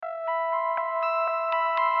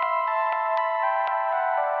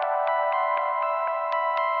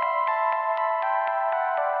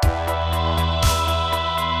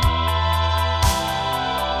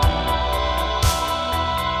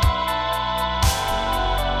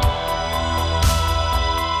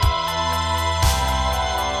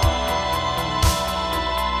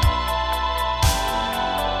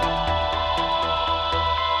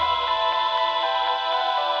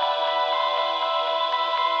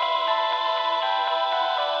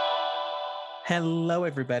Hello,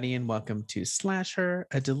 everybody, and welcome to Slasher,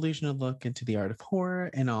 a delusional look into the art of horror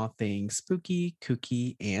and all things spooky,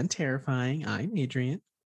 kooky, and terrifying. I'm Adrian,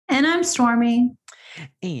 And I'm Stormy.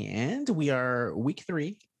 and we are week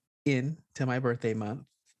 3 into my birthday month.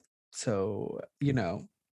 So,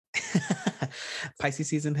 Pisces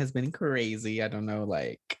season has been crazy. I don't know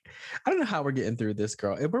how we're getting through this,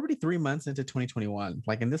 girl. We're already 3 months into 2021.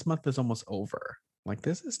 And this month is almost over.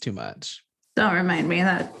 This is too much. Don't remind me.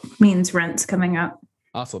 That means rent's coming up.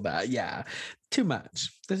 Also that, yeah, too much.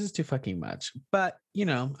 This is too fucking much. But,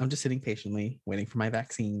 I'm just sitting patiently waiting for my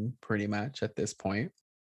vaccine pretty much at this point.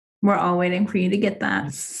 We're all waiting for you to get that.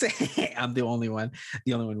 I'm the only one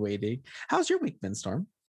waiting. How's your week been, Storm?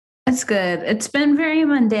 It's good. It's been very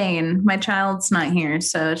mundane. My child's not here,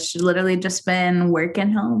 so it's literally just been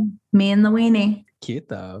working home. Me and the weenie. Cute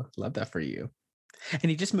though. Love that for you. And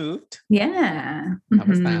he just moved? Yeah. How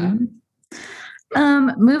was that?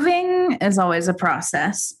 Moving is always a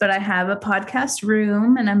process, but I have a podcast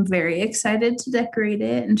room and I'm very excited to decorate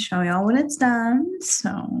it and show y'all when it's done.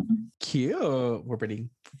 So cute. We're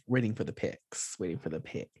waiting for the pics.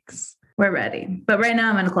 We're ready. But right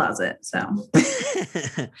now I'm in a closet. So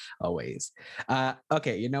always.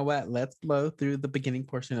 Okay, you know what? Let's blow through the beginning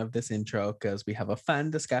portion of this intro because we have a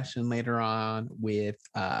fun discussion later on with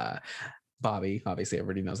Bobby. Obviously,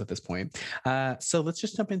 everybody knows at this point. So let's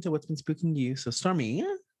just jump into what's been spooking you. So, Stormy,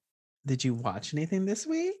 did you watch anything this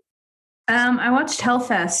week? I watched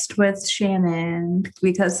Hellfest with Shannon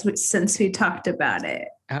since we talked about it.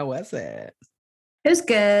 How was it? It was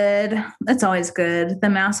good. It's always good. The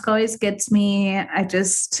mask always gets me. I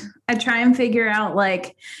try and figure out,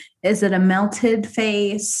 is it a melted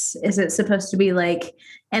face? Is it supposed to be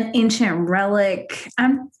an ancient relic?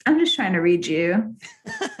 I'm just trying to read you.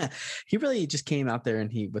 He really just came out there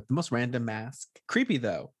and with the most random mask. Creepy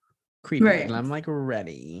though. Creepy. Right. And I'm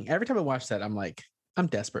ready. Every time I watch that, I'm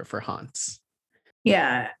desperate for haunts.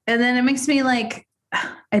 Yeah. And then it makes me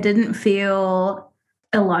I didn't feel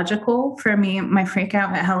illogical for me, my freak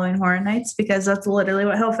out at Halloween Horror Nights, because that's literally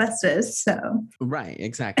what Hellfest is. So right,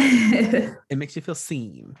 exactly. It makes you feel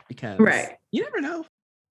seen because you never know.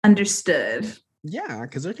 Understood. Yeah,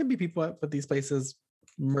 because there can be people at these places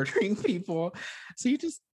murdering people. So you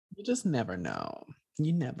just never know.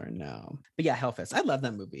 You never know. But yeah, Hellfest. I love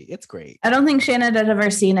that movie. It's great. I don't think Shannon had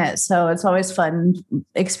ever seen it, so it's always fun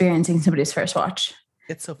experiencing somebody's first watch.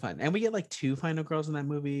 It's so fun. And we get 2 final girls in that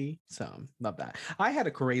movie. So love that. I had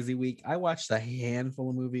a crazy week. I watched a handful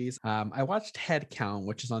of movies. I watched Head Count,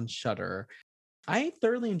 which is on Shudder. I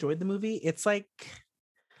thoroughly enjoyed the movie. It's how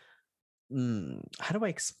do I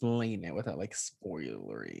explain it without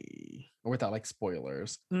spoilery or without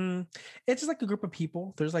spoilers? It's just a group of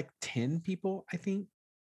people. There's 10 people, I think.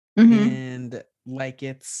 Mm-hmm. And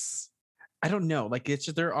it's, I don't know, it's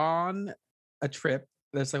just, they're on a trip.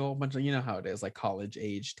 There's a whole bunch of, you know how it is, college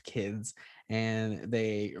aged kids, and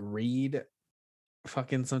they read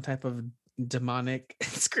fucking some type of demonic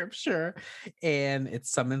scripture, and it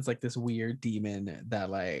summons this weird demon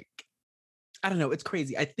that I don't know, it's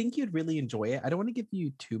crazy. I think you'd really enjoy it. I don't want to give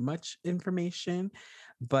you too much information,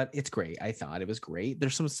 but it's great. I thought it was great.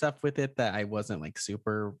 There's some stuff with it that I wasn't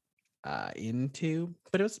super into,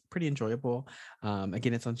 but it was pretty enjoyable.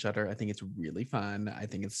 Again, it's on Shudder. I think it's really fun. I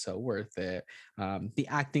think it's so worth it.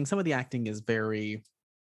 Some of the acting is very,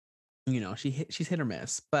 she's hit or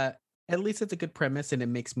miss, but at least it's a good premise, and it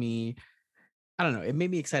makes me, I don't know, it made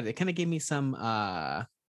me excited. It kind of gave me some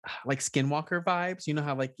Skinwalker vibes. You know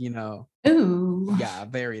how ooh, yeah,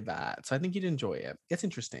 very that. So I think you'd enjoy it. It's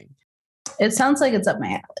interesting. It sounds like it's up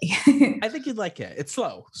my alley. I think you'd like it. It's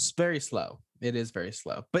slow. It's very slow. It is very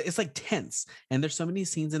slow, but it's tense. And there's so many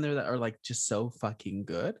scenes in there that are just so fucking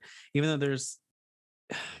good, even though there's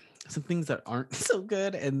some things that aren't so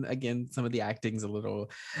good. And again, some of the acting's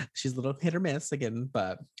she's a little hit or miss again,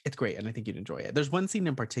 but it's great. And I think you'd enjoy it. There's one scene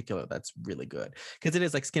in particular that's really good because it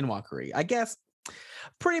is skinwalkery. I guess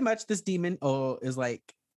pretty much this demon is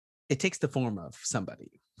it takes the form of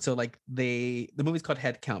somebody. So the movie's called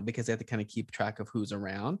Head Count because they have to kind of keep track of who's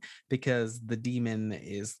around, because the demon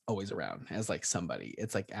is always around as somebody.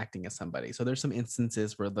 It's acting as somebody. So there's some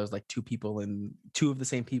instances where there's two of the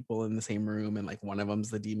same people in the same room, and one of them's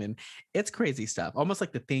the demon. It's crazy stuff. Almost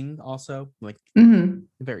like The Thing also,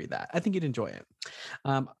 very that. I think you'd enjoy it.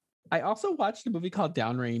 I also watched a movie called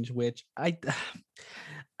Downrange, which I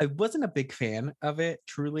wasn't a big fan of it.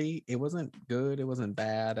 Truly, it wasn't good. It wasn't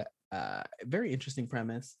bad. Very interesting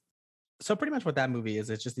premise. So pretty much what that movie is,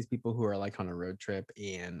 it's just these people who are on a road trip,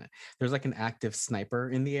 and there's an active sniper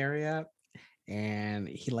in the area, and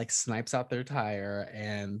he snipes out their tire,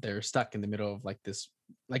 and they're stuck in the middle of this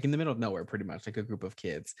like in the middle of nowhere, pretty much, like a group of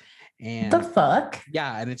kids. The And fuck?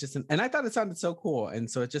 yeah, and it's just and I thought it sounded so cool. And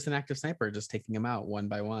so it's just an active sniper just taking them out one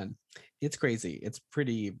by one. It's crazy. It's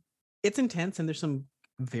intense, and there's some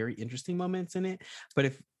very interesting moments in it. But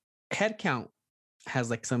if head count has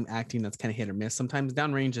like some acting that's kind of hit or miss, sometimes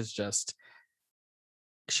Downrange is just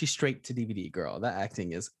she's straight to DVD girl. That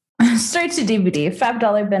acting is Straight to DVD,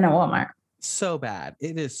 $5 bin at Walmart. so bad.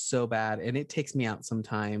 It is so bad, and it takes me out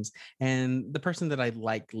sometimes. And the person that I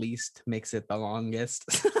like least makes it the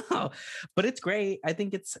longest. But it's great. I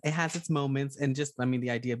think it has its moments, and just I mean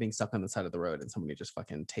the idea of being stuck on the side of the road and somebody just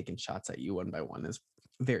fucking taking shots at you one by one is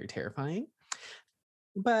very terrifying.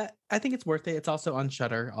 But I think it's worth it. It's also on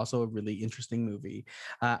Shudder, also a really interesting movie.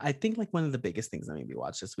 I think like one of the biggest things that made me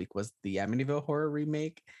watch this week was the Amityville Horror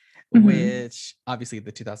remake, which obviously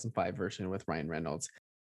the 2005 version with Ryan Reynolds.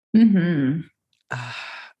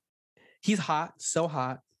 He's hot, so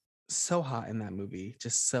hot in that movie,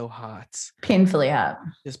 just so hot, painfully hot,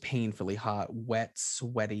 just painfully hot, wet,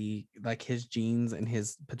 sweaty. Like his jeans and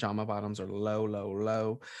his pajama bottoms are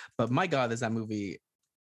low. But my God, is that movie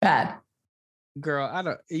bad?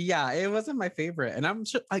 Girl, it wasn't my favorite. And I'm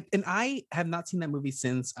sure and I have not seen that movie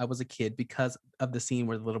since I was a kid because of the scene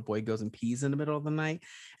where the little boy goes and pees in the middle of the night.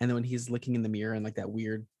 And then when he's looking in the mirror and like that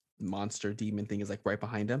weird monster demon thing is like right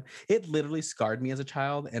behind him, it literally scarred me as a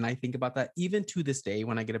child. And I think about that even to this day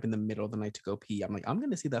when I get up in the middle of the night to go pee. I'm like, I'm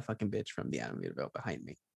gonna see that fucking bitch from the Amityville behind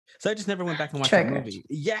me. So I just never went back and watched that movie.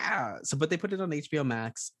 Yeah. So but they put it on HBO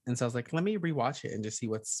Max. And so I was like, let me rewatch it and just see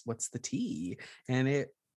what's the tea. And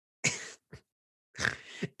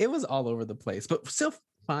it was all over the place, but still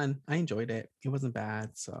fun. I enjoyed it. It wasn't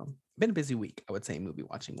bad. So been a busy week, I would say, movie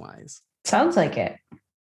watching wise. Sounds like it.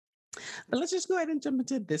 But let's just go ahead and jump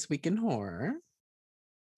into This Week in Horror.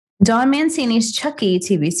 Don Mancini's Chucky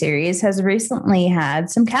TV series has recently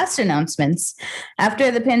had some cast announcements.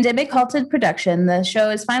 After the pandemic halted production, the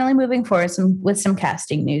show is finally moving forward with some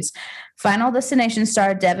casting news. Final Destination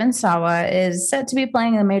star Devon Sawa is set to be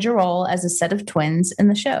playing a major role as a set of twins in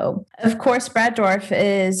the show. Of course, Brad Dourif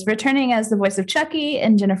is returning as the voice of Chucky,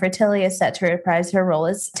 and Jennifer Tilly is set to reprise her role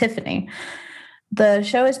as Tiffany. The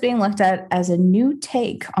show is being looked at as a new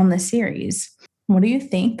take on the series. What do you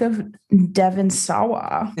think of Devon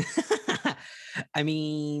Sawa? I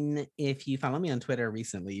mean, if you follow me on Twitter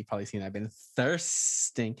recently, you've probably seen I've been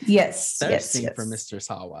thirsting for Mr.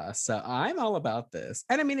 Sawa. So I'm all about this.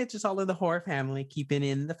 And I mean, it's just all in the horror family, keeping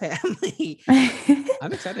in the family.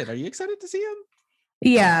 I'm excited. Are you excited to see him?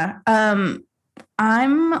 Yeah.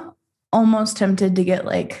 I'm almost tempted to get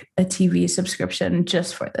like a TV subscription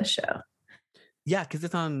just for this show. Yeah, because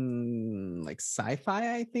it's on like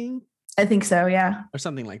Sci-Fi, I think. I think so, yeah. Or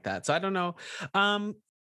something like that. So I don't know.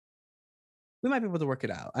 We might be able to work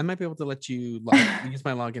it out. I might be able to let you use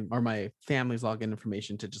my login or my family's login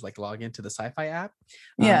information to just like log into the Sci-Fi app.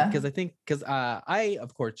 Yeah. Because I,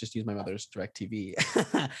 of course, just use my mother's DirecTV.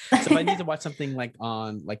 So if I need to watch something like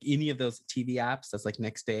on like any of those TV apps that's like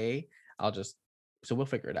next day, so we'll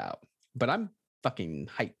figure it out. But I'm fucking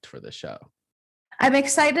hyped for the show. I'm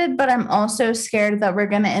excited, but I'm also scared that we're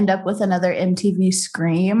going to end up with another MTV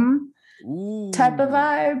Scream type of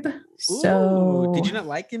vibe. So did you not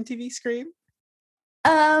like MTV Scream?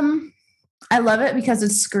 I love it because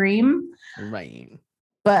it's Scream. Right.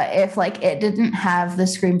 But if like it didn't have the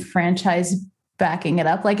Scream franchise backing it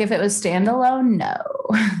up, like if it was standalone, no.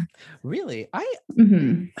 Really?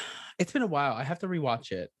 It's been a while. I have to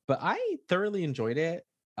rewatch it, but I thoroughly enjoyed it.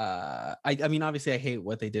 I mean, obviously I hate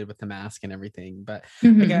what they did with the mask and everything, but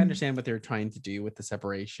like I understand what they're trying to do with the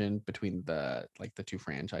separation between the two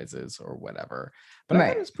franchises or whatever. But I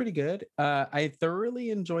thought it was pretty good. I thoroughly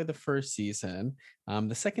enjoy the first season.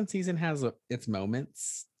 The second season has its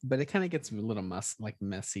moments, but it kind of gets a little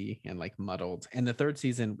messy and like muddled. And the third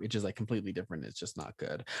season, which is like completely different, is just not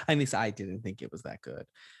good. At least I didn't think it was that good.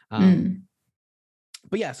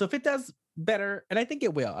 But yeah, so if it does better, and I think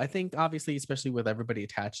it will. I think obviously, especially with everybody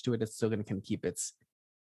attached to it, it's still going to keep its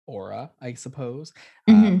aura, I suppose.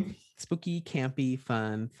 Spooky, campy,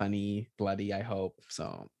 fun, funny, bloody, I hope.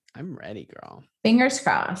 So I'm ready, girl. Fingers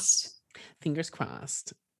crossed. Fingers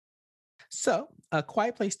crossed. So A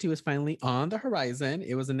Quiet Place 2 is finally on the horizon.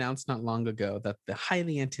 It was announced not long ago that the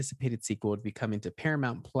highly anticipated sequel would be coming to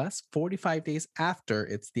Paramount Plus 45 days after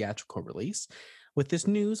its theatrical release. With this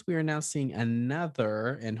news, we are now seeing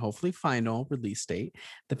another and hopefully final release date.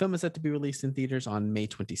 The film is set to be released in theaters on May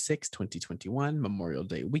 26, 2021, Memorial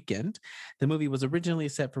Day weekend. The movie was originally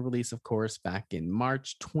set for release, of course, back in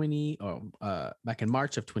March of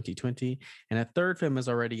 2020, and a third film is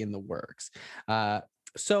already in the works.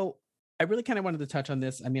 So I really kind of wanted to touch on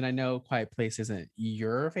this. I mean, I know Quiet Place isn't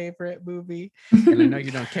your favorite movie, and I know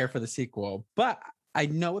you don't care for the sequel, but I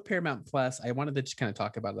know with Paramount Plus, I wanted to just kind of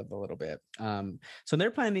talk about it a little bit. So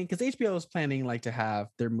they're planning, because HBO is planning like to have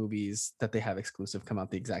their movies that they have exclusive come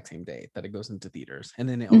out the exact same day that it goes into theaters, and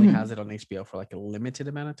then it only has Mhm. it on HBO for like a limited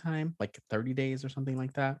amount of time, like 30 days or something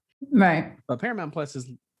like that. Right. But Paramount Plus is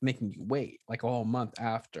making you wait like a whole month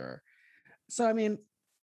after. So I mean,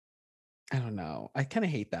 I don't know. I kind of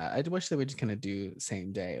hate that. I wish they would just kind of do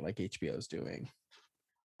same day like HBO is doing.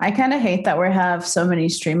 I kind of hate that we have so many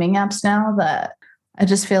streaming apps now that I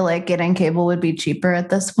just feel like getting cable would be cheaper at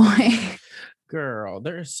this point. Girl,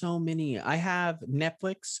 there are so many. I have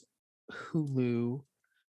Netflix, Hulu,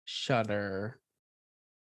 Shudder,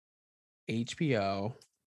 HBO,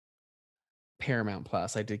 Paramount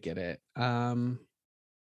Plus. I did get it.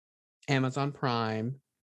 Amazon Prime.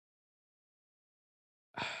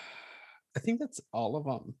 I think that's all of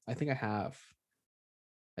them. I think I have.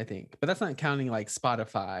 I think, but that's not counting like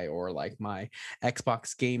Spotify or like my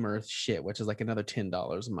Xbox gamer shit, which is like another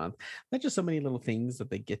 $10 a month. That's just so many little things that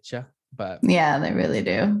they get you. But Yeah, they really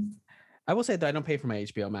do. I will say that I don't pay for my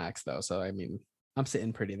HBO Max though, so I mean, I'm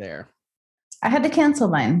sitting pretty there. I had to cancel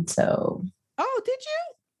mine, so Oh, did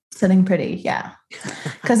sitting pretty, yeah. you?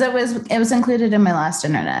 Because it was included in my last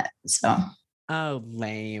internet. So Oh,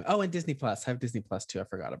 lame. Oh, and Disney Plus. I have Disney Plus too. I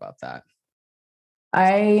forgot about that.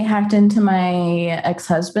 I hacked into my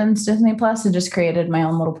ex-husband's Disney Plus and just created my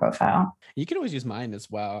own little profile. You can always use mine as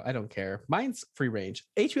well. I don't care. Mine's free range.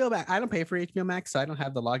 HBO Max. I don't pay for HBO Max, so I don't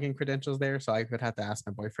have the login credentials there. So I would have to ask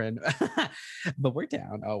my boyfriend. But we're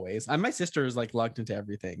down always. And my sister is like logged into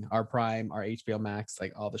everything. Our Prime, our HBO Max,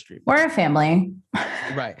 like all the streaming. We're a family.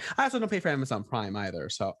 Right. I also don't pay for Amazon Prime either.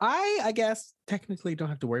 So I guess technically don't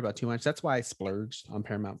have to worry about too much. That's why I splurged on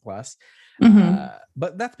Paramount Plus. Mhm.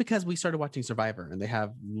 But that's because we started watching Survivor and they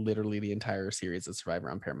have literally the entire series of Survivor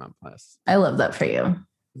on Paramount Plus. I love that for you.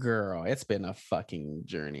 Girl, it's been a fucking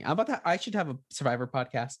journey. I'm about to, I should have a Survivor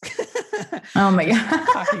podcast. Oh my Just God.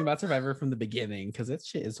 talking about Survivor from the beginning because that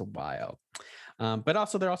shit is wild. But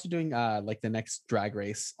also they're also doing like the next Drag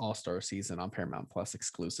Race All-Star season on Paramount Plus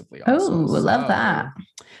exclusively Oh, also. love that.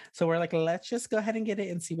 So we're like, let's just go ahead and get it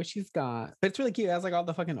and see what she's got. But it's really cute. It has like all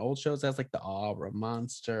the fucking old shows. It has like the Aura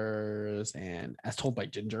Monsters and As Told by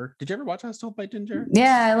Ginger. Did you ever watch As Told by Ginger?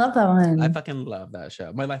 Yeah, I love that one. I fucking love that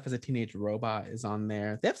show. My Life as a Teenage Robot is on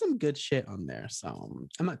there. They have some good shit on there. So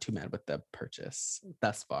I'm not too mad with the purchase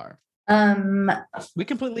thus far. Um, We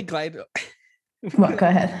completely glide. what? Go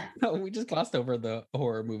ahead. No, we just glossed over the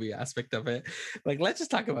horror movie aspect of it. Like, let's just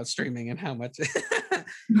talk about streaming and how much.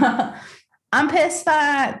 I'm pissed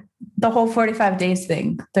that the whole 45 days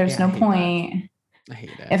thing. There's Yeah, I no hate point. I hate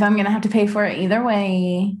it. If I'm gonna have to pay for it either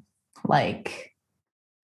way, like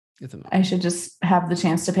It's annoying. I should just have the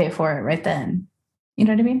chance to pay for it right then. You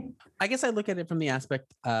know what I mean? I guess I look at it from the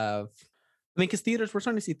aspect of, I mean, because theaters, we're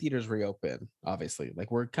starting to see theaters reopen, obviously.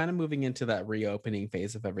 Like we're kind of moving into that reopening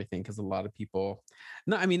phase of everything because a lot of people,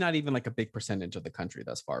 I mean, not even like a big percentage of the country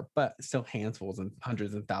thus far, but still handfuls and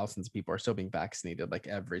hundreds and thousands of people are still being vaccinated like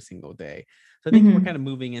every single day. So I think we're kind of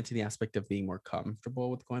moving into the aspect of being more comfortable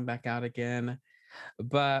with going back out again.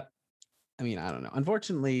 But I mean, I don't know.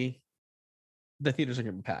 Unfortunately, the theaters are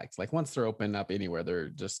going to be packed. Like once they're open up anywhere, they're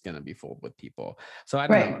just going to be full with people. So I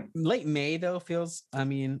don't know. Right. Late May though feels, I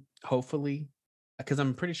mean, hopefully, because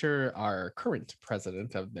I'm pretty sure our current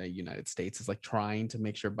president of the United States is like trying to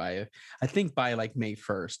make sure I think by like May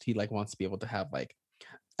 1st, he like wants to be able to have like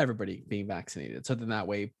everybody being vaccinated. So then that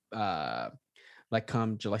way, like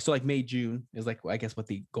come July. So like May, June is like I guess what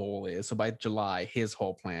the goal is. So by July, his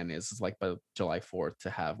whole plan is like by July 4th to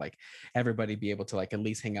have like everybody be able to like at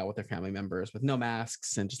least hang out with their family members with no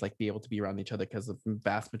masks and just like be able to be around each other because the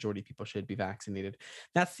vast majority of people should be vaccinated.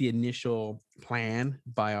 That's the initial plan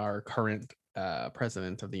by our current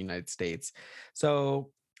president of the United States.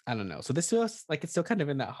 So I don't know. So this feels like it's still kind of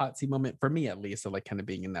in that hot seat moment for me, at least, of like kind of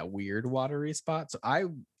being in that weird watery spot. So I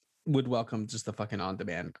would welcome just the fucking on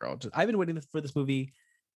demand girl. I've been waiting for this movie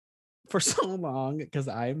for so long because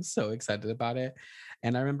I'm so excited about it.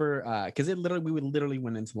 And I remember because we would literally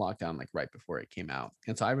went into lockdown like right before it came out.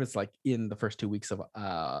 And so I was like in the first 2 weeks of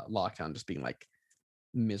lockdown just being like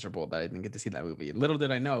miserable that I didn't get to see that movie. Little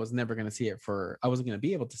did I know I was never going to see it I wasn't going to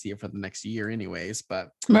be able to see it for the next year anyways. But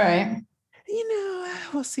Right.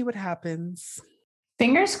 We'll see what happens.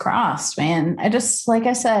 Fingers crossed, man. I just, like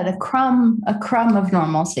I said, a crumb of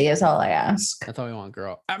normalcy is all I ask. That's all we want,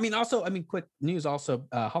 girl. I mean, quick news. Also,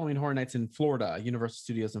 Halloween Horror Nights in Florida, Universal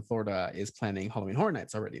Studios in Florida is planning Halloween Horror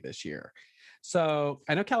Nights already this year. So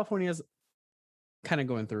I know California's kind of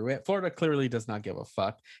going through it. Florida clearly does not give a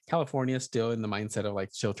fuck. California is still in the mindset of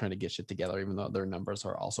like still trying to get shit together, even though their numbers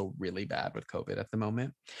are also really bad with COVID at the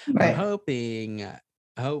moment. But I'm hoping,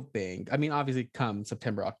 I mean, obviously come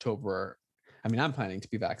September, October, I mean, I'm planning to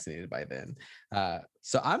be vaccinated by then.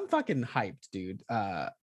 So I'm fucking hyped, dude.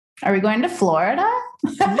 Are we going to Florida?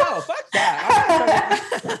 No, fuck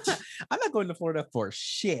that. I'm not going to Florida for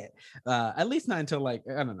shit. At least not until like,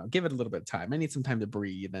 I don't know, give it a little bit of time. I need some time to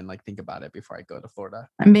breathe and like think about it before I go to Florida.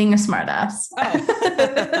 I'm being a smartass.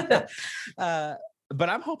 But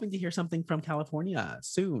I'm hoping to hear something from California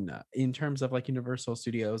soon in terms of like Universal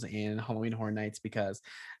Studios and Halloween Horror Nights, because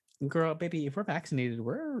girl, baby, if we're vaccinated,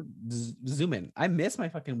 we're zooming. I miss my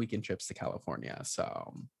fucking weekend trips to California.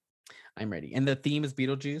 So I'm ready. And the theme is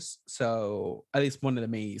Beetlejuice. So at least one of the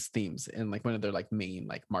main themes and like one of their like main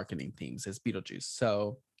like marketing themes is Beetlejuice.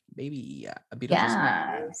 So maybe a Beetlejuice.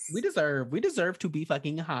 Yes. We deserve to be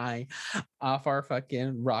fucking high off our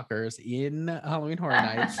fucking rockers in Halloween Horror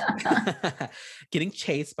Nights, getting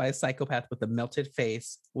chased by a psychopath with a melted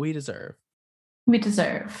face. We deserve. We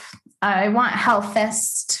deserve. I want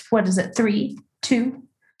Hellfest. What is it? 3, 2?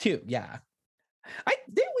 2, yeah.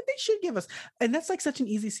 They should give us, and that's like such an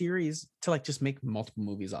easy series to like just make multiple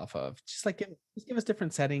movies off of. Just like give us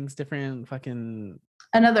different settings, different fucking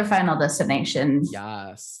another Final Destination.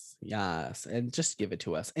 Yes, and just give it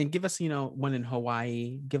to us, and give us one in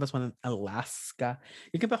Hawaii. Give us one in Alaska.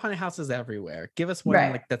 You can put haunted houses everywhere. Give us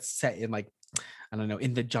one like that's set in like, I don't know,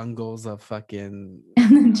 in the jungles of fucking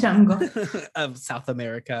in the jungle of South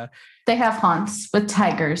America. They have haunts with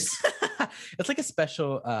tigers. It's like a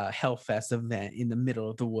special Hellfest event in the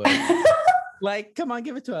middle of the woods. Like, come on,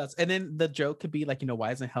 give it to us. And then the joke could be like,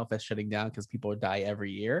 why isn't Hellfest shutting down? Because people die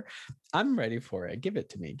every year. I'm ready for it. Give it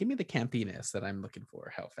to me. Give me the campiness that I'm looking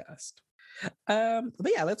for, Hellfest.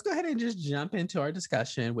 But yeah, let's go ahead and just jump into our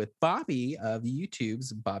discussion with Bobby of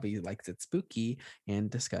YouTube's Bobby Likes It Spooky and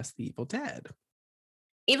discuss The Evil Dead.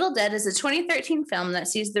 Evil Dead is a 2013 film that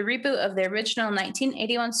sees the reboot of the original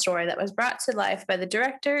 1981 story that was brought to life by the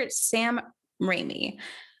director Sam Raimi.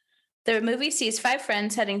 The movie sees 5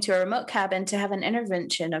 friends heading to a remote cabin to have an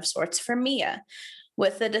intervention of sorts for Mia.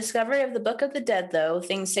 With the discovery of the Book of the Dead, though,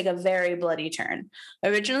 things take a very bloody turn.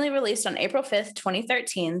 Originally released on April 5th,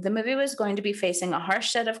 2013, the movie was going to be facing a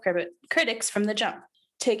harsh set of critics from the jump.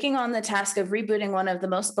 Taking on the task of rebooting one of the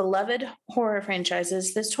most beloved horror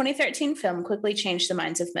franchises, this 2013 film quickly changed the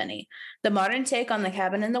minds of many. The modern take on the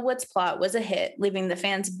cabin in the woods plot was a hit, leaving the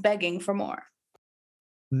fans begging for more.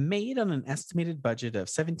 Made on an estimated budget of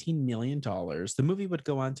 $17 million, the movie would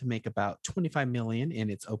go on to make about $25 million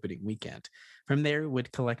in its opening weekend. From there, it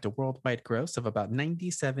would collect a worldwide gross of about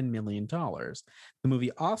 $97 million. The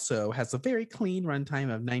movie also has a very clean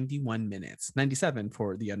runtime of 91 minutes, 97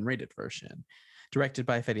 for the unrated version. Directed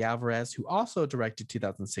by Fede Alvarez, who also directed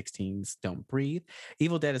 2016's Don't Breathe,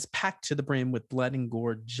 Evil Dead is packed to the brim with blood and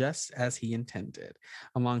gore just as he intended.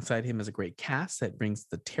 Alongside him is a great cast that brings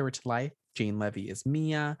the terror to life. Jane Levy is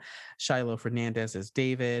Mia, Shiloh Fernandez is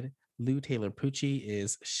David, Lou Taylor Pucci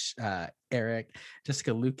is Eric,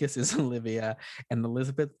 Jessica Lucas is Olivia, and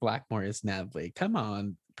Elizabeth Blackmore is Natalie. Come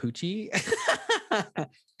on, Pucci.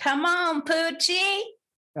 Come on, Pucci.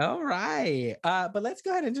 All right. But let's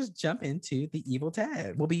go ahead and just jump into The Evil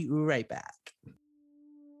Dead. We'll be right back.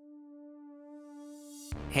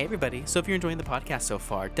 Hey everybody, so if you're enjoying the podcast so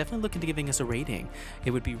far, definitely look into giving us a rating.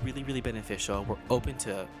 It would be really, really beneficial. We're open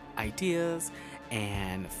to ideas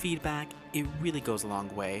and feedback. It really goes a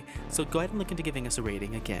long way. So go ahead and look into giving us a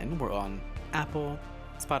rating. Again, we're on Apple,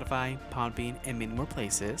 Spotify, Podbean, and many more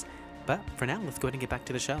places. But for now, let's go ahead and get back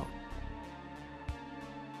to the show.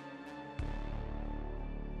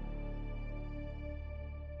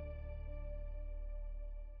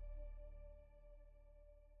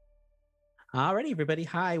 Alrighty, everybody.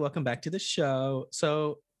 Hi, welcome back to the show.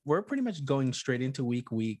 So we're pretty much going straight into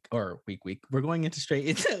week. We're going straight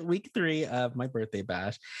into week 3 of my birthday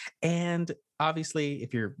bash. And obviously,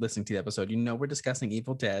 if you're listening to the episode, we're discussing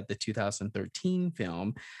Evil Dead, the 2013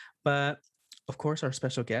 film. But of course, our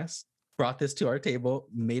special guest brought this to our table,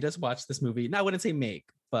 made us watch this movie. Now, I wouldn't say make,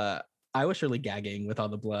 but I was surely gagging with all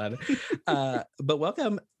the blood. But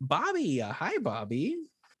welcome, Bobby. Hi, Bobby.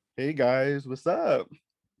 Hey, guys. What's up?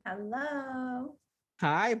 Hello.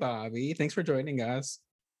 Hi, Bobby. Thanks for joining us.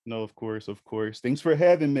 No, of course. Thanks for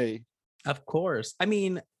having me. Of course. I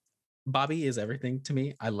mean, Bobby is everything to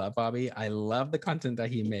me. I love Bobby. I love the content that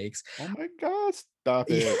he makes. Oh my God, stop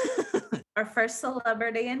it. Our first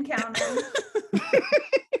celebrity encounter.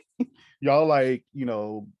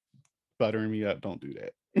 Y'all buttering me up. Don't do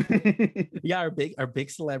that. Yeah, our big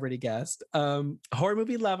celebrity guest, horror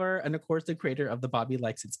movie lover, and of course the creator of the Bobby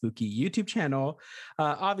Likes It Spooky YouTube channel,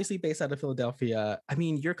 obviously based out of Philadelphia. I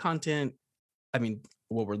mean, your content, I mean,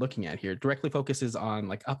 what we're looking at here directly focuses on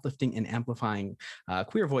like uplifting and amplifying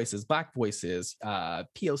queer voices, Black voices,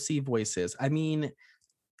 POC voices. I mean,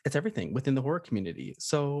 it's everything within the horror community.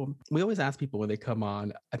 So we always ask people when they come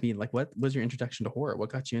on, I mean, like, what was your introduction to horror? What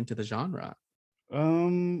got you into the genre?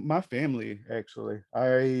 My family, actually.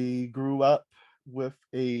 I grew up with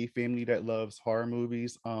a family that loves horror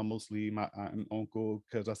movies, mostly my aunt and uncle,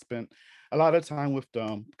 because I spent a lot of time with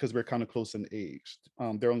them because we're kind of close in age.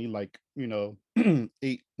 They're only like,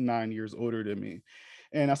 8, 9 years older than me.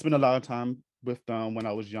 And I spent a lot of time with them when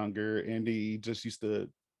I was younger, and they just used to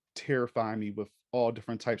terrify me with all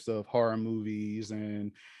different types of horror movies.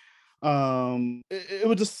 And it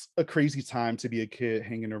was just a crazy time to be a kid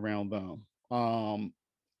hanging around them.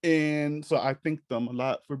 And so I thank them a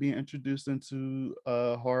lot for being introduced into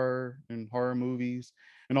horror and horror movies.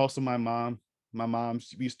 And also my mom,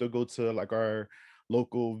 we used to go to like our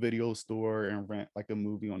local video store and rent like a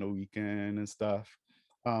movie on the weekend and stuff.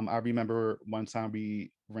 I remember one time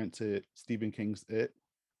we rented Stephen King's It,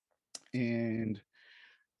 and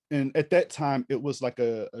at that time it was like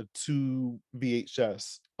a two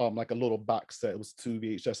VHS, like a little box set. It was two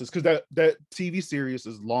VHSs because that TV series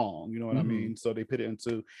is long, you know what I Mhm. mean? So they put it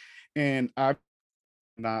into, and I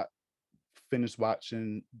not finished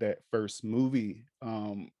watching that first movie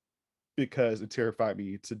because it terrified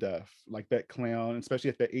me to death. Like that clown, especially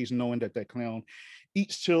at that age, knowing that that clown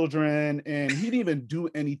eats children, and he didn't even do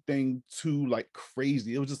anything too like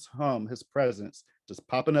crazy. It was just his presence, just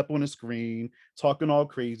popping up on the screen, talking all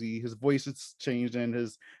crazy. His voice is changing,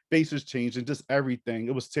 his face is changing, just everything.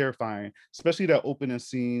 It was terrifying, especially that opening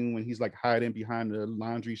scene when he's like hiding behind the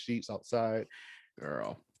laundry sheets outside.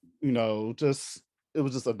 Girl. Just it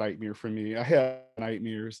was just a nightmare for me. I had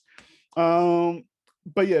nightmares. Um,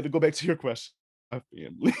 but yeah, to go back to your question, my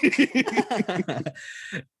family.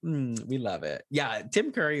 We love it. Yeah,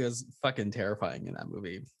 Tim Curry was fucking terrifying in that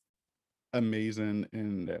movie. Amazing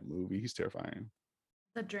in that movie. He's terrifying.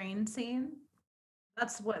 The drain scene.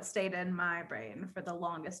 That's what stayed in my brain for the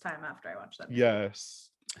longest time after I watched that movie. Yes.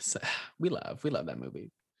 So, we love that movie.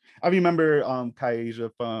 I remember Kaija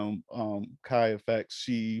from Kai Effects,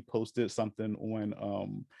 she posted something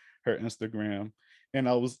on her Instagram,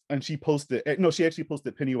 and she posted, no, she actually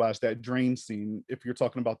posted Pennywise, that drain scene, if you're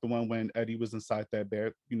talking about the one when Eddie was inside that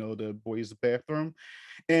the boys' bathroom.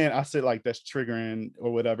 And I said, like, that's triggering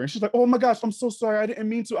or whatever. And she's like, oh my gosh, I'm so sorry. I didn't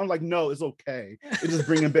mean to. I'm like, no, it's okay. It's just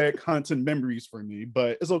bringing back content memories for me,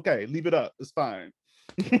 but it's okay. Leave it up. It's fine.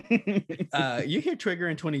 You hear trigger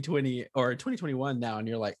in 2020 or 2021 now, and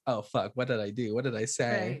you're like, oh fuck, what did I do? What did I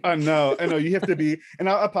say? Right. I know. You have to be, and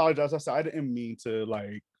I apologize. I said I didn't mean to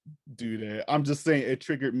like do that. I'm just saying it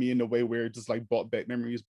triggered me in a way where it just like brought back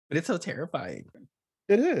memories. But it's so terrifying.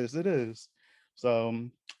 It is. So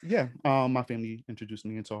yeah, my family introduced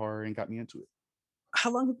me into horror and got me into it. How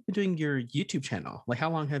long have you been doing your YouTube channel? Like, how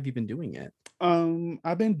long have you been doing it?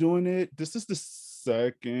 I've been doing it. This is the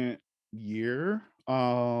second year.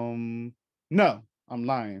 No, I'm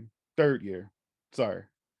lying. Third year. Sorry.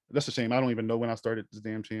 That's a shame. I don't even know when I started this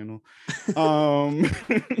damn channel. Um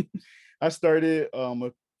I started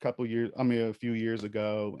a few years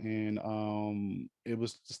ago, and it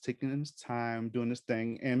was just taking its time doing this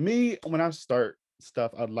thing. And me, when I start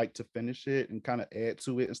stuff, I'd like to finish it and kind of add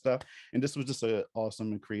to it and stuff. And this was just an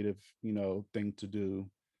awesome and creative, thing to do.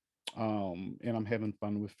 And I'm having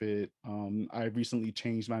fun with it. I recently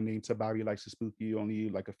changed my name to Bobby Likes It Spooky only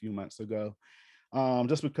like a few months ago.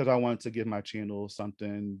 Just because I wanted to give my channel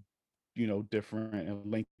something, different, and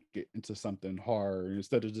link it into something hard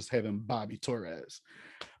instead of just having Bobby Torres.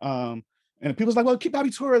 Um, and people's like, well, keep Bobby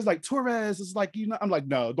Torres, like Torres. It's like, I'm like,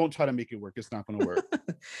 no, don't try to make it work. It's not gonna work.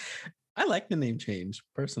 I like the name change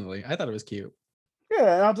personally. I thought it was cute.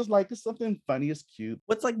 Yeah, and I just like, it's something funny, it's cute.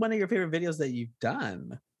 What's like one of your favorite videos that you've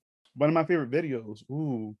done? One of my favorite videos.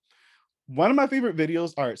 Ooh. One of my favorite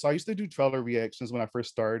videos. All right, so I used to do trailer reactions when I first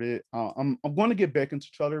started. I'm going to get back into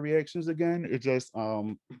trailer reactions again. It just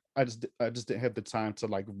I just didn't have the time to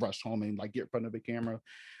like rush home and like get in front of the camera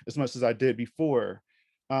as much as I did before.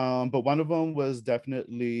 But one of them was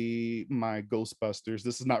definitely my Ghostbusters.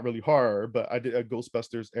 This is not really horror, but I did a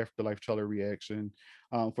Ghostbusters Afterlife trailer reaction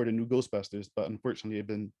for the new Ghostbusters. But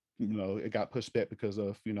unfortunately, it got pushed back because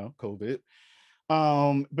of COVID.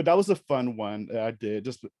 But that was a fun one that I did,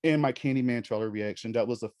 just in my Candyman trailer reaction. That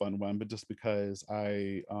was a fun one, but just because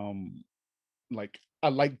I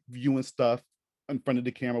like viewing stuff in front of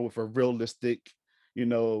the camera with a realistic,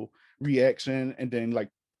 reaction, and then like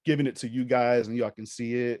giving it to you guys and y'all can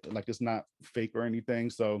see it. Like it's not fake or anything.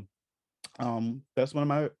 So that's one of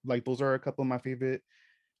my like those are a couple of my favorite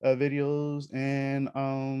videos. And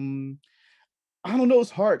I don't know, it's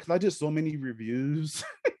hard because I did so many reviews.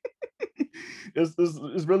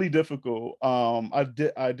 It's really difficult. I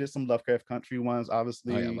did some Lovecraft Country ones,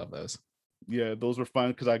 obviously. Oh yeah, I love those. Yeah, those were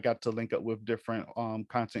fun because I got to link up with different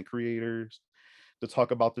content creators to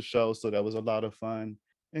talk about the show. So that was a lot of fun.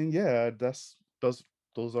 And yeah,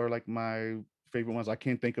 those are like my favorite ones. I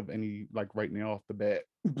can't think of any like right now off the bat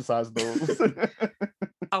besides those.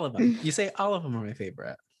 All of them. You say all of them are my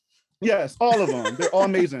favorite. Yes, all of them. They're all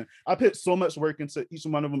amazing. I put so much work into each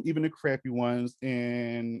one of them, even the crappy ones,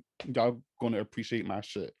 and y'all gonna appreciate my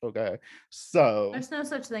shit. Okay. So There's no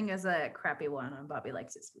such thing as a crappy one on Bobby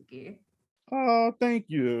Likes It Spooky. oh, thank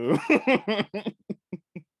you.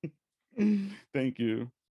 Thank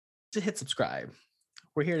you. To hit subscribe.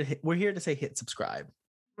 We're here to say hit subscribe.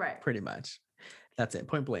 Right. Pretty much. That's it.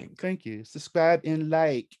 Point blank. Thank you. Subscribe and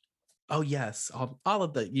like. Oh yes, all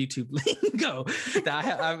of the YouTube lingo.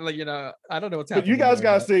 I'm like, I don't know what's But happening. you guys there,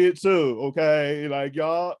 gotta but- say it too, okay? Like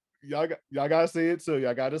y'all gotta say it too.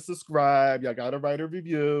 Y'all gotta subscribe. Y'all gotta write a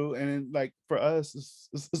review. And like for us,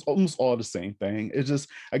 it's almost all the same thing. It's just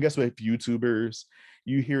I guess with YouTubers,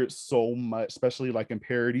 you hear it so much, especially like in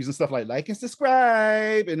parodies and stuff like and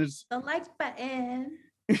subscribe, and it's The like button.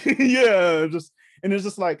 yeah, it's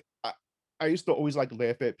just like I used to always like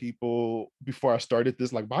laugh at people before I started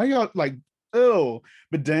this, like, why y'all like, ew,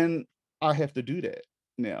 but then I have to do that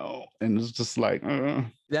now, and it's just like,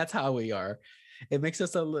 That's how we are. It makes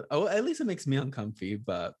us a little. Oh, at least it makes me uncomfy.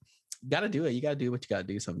 But you gotta do it. You gotta do what you gotta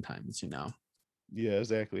do sometimes. yeah,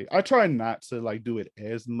 exactly. I try not to like do it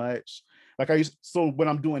as much. Like so what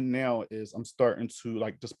I'm doing now is I'm starting to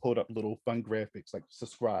like just pull up little fun graphics, like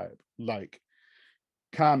subscribe, like,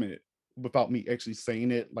 comment, without me actually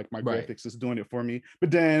saying it. Like my Right. graphics is doing it for me.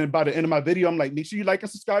 But then by the end of my video, I'm like, make sure you like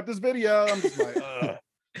and subscribe to this video. I'm just like, ugh.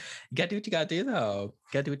 You gotta do what you gotta do, though. You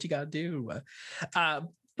gotta do what you gotta do.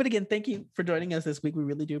 But again, thank you for joining us this week. We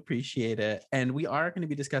really do appreciate it. And we are going to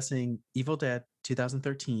be discussing Evil Dead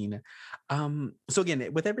 2013. So again,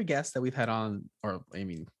 with every guest that we've had on, or I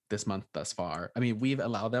mean, this month thus far, I mean, we've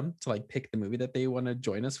allowed them to like pick the movie that they want to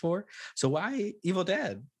join us for. So why Evil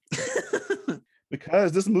Dead?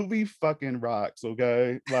 Because this movie fucking rocks,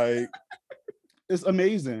 okay? Like, it's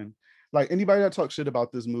amazing. Like anybody that talks shit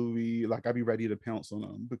about this movie, like I'd be ready to pounce on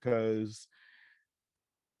them because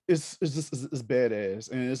it's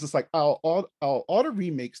badass. And it's just like all the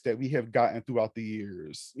remakes that we have gotten throughout the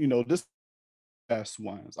years, this best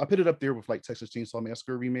ones. I put it up there with like Texas Chainsaw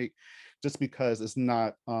Massacre remake, just because it's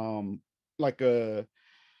not like a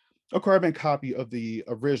carbon copy of the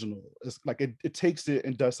original. It's like it takes it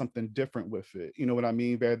and does something different with it. You know what I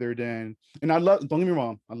mean? Rather than, and don't get me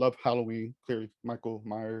wrong, I love Halloween, clearly Michael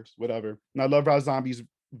Myers, whatever. And I love Rob Zombie's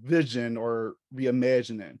vision or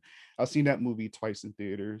reimagining. I've seen that movie twice in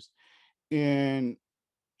theaters. And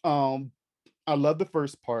I love the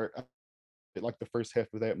first part, like the first half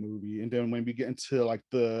of that movie. And then when we get into like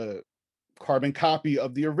the carbon copy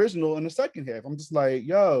of the original in the second half, I'm just like,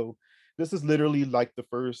 yo, this is literally like the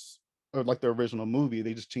first or like the original movie.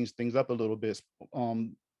 They just changed things up a little bit.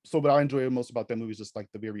 So what I enjoy most about that movie is just like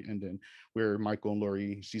the very ending where Michael and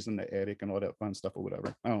Laurie, she's in the attic and all that fun stuff or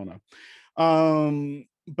whatever. I don't know.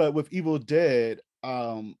 But with Evil Dead,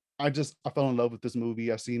 I fell in love with this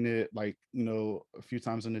movie. I've seen it like, a few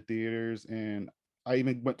times in the theaters, and I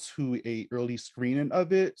even went to a early screening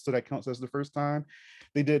of it, so that counts as the first time.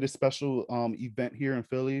 They did a special event here in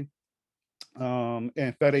Philly.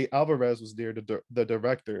 And Fede Alvarez was there, the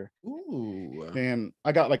director. Ooh. And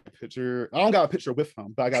I got like a picture. I don't got a picture with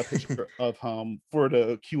him, but I got a picture of him for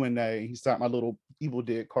the Q&A. He signed my little Evil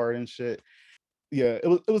Dead card and shit. Yeah,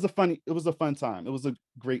 it was a fun time. It was a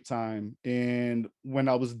great time. And when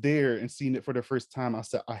I was there and seeing it for the first time, I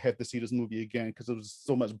said I have to see this movie again because it was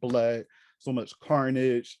so much blood, so much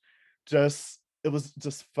carnage. It was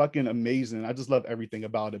just fucking amazing. I just love everything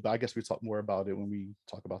about it. But I guess we talk more about it when we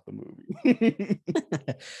talk about the movie.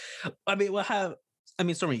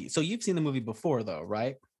 Stormy, so you've seen the movie before though,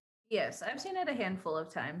 right? Yes, I've seen it a handful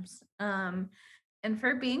of times. And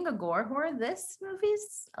for being a gore horror, this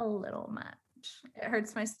movie's a little much. It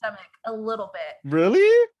hurts my stomach a little bit.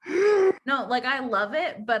 Really? No, like I love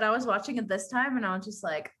it, but I was watching it this time and I was just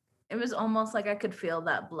like, it was almost like I could feel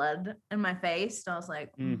that blood in my face. And I was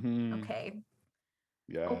like, okay.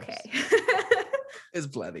 Yeah. Okay. It's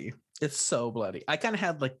bloody. It's so bloody. I kind of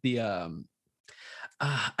had like the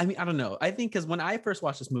I mean, I don't know. I think because when I first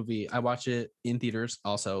watched this movie, I watched it in theaters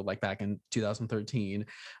also, like back in 2013.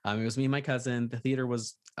 It was me and my cousin. The theater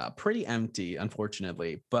was pretty empty,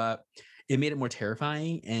 unfortunately, but it made it more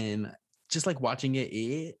terrifying. And just like watching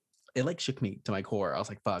it like shook me to my core. I was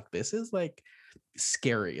like, fuck, this is like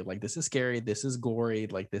scary. Like, this is scary. This is gory.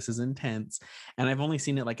 Like, this is intense. And I've only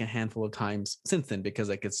seen it like a handful of times since then because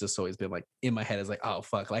like it's just always been like in my head is like, oh,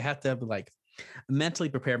 fuck. Like, I have to have like mentally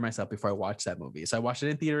prepare myself before I watch that movie. So I watched it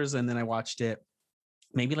in theaters and then I watched it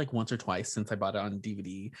maybe like once or twice since I bought it on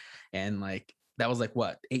DVD. And like that was like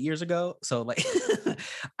what, 8 years ago? So like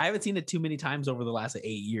I haven't seen it too many times over the last 8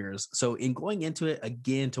 years. So in going into it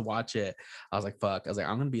again to watch it, I was like, fuck. I was like,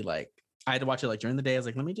 I'm gonna be like, I had to watch it like during the day. I was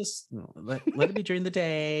like, let me just let it be during the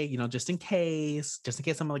day, just in case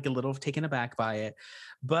I'm like a little taken aback by it.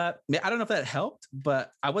 But I don't know if that helped,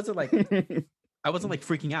 but I wasn't like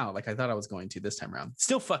freaking out like I thought I was going to this time around.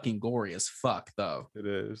 Still fucking gory as fuck though. It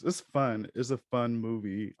is. It's fun. It's a fun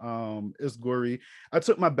movie. It's gory.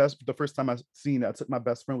 The first time I seen it, I took my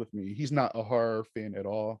best friend with me. He's not a horror fan at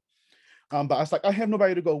all. But I was like, I have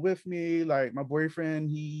nobody to go with me. Like my boyfriend,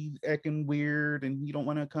 he's acting weird and he don't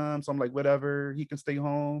want to come. So I'm like, whatever, he can stay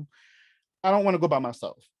home. I don't want to go by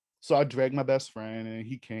myself. So I dragged my best friend and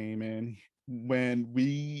he came in. When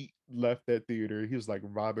we left that theater, he was like,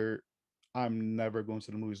 Robert, I'm never going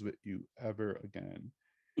to the movies with you ever again.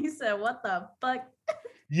 He said, what the fuck?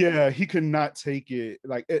 Yeah, he could not take it.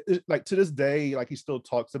 Like to this day, like he still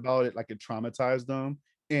talks about it, like it traumatized him.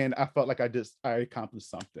 And I felt like I accomplished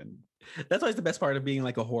something. That's always the best part of being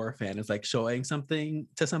like a horror fan is like showing something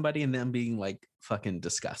to somebody and them being like fucking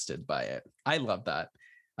disgusted by it. I love that.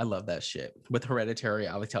 I love that shit. With Hereditary,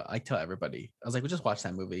 I tell everybody. I was like, we just watch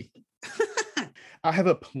that movie. I have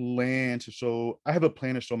a plan to show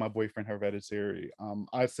my boyfriend Hereditary.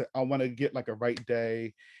 I said I want to get like a right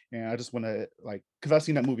day, and I just want to like, because I've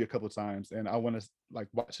seen that movie a couple of times, and I want to like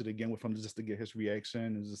watch it again with him just to get his reaction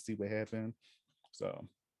and just see what happened. So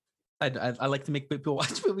I like to make people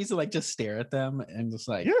watch movies and like just stare at them and just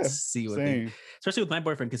like yeah, see what same. they, especially with my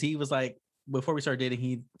boyfriend, because he was like, before we started dating,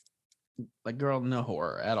 he like, girl, no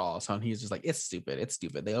horror at all. So he's just like, it's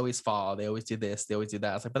stupid. They always fall, they always do this, they always do that.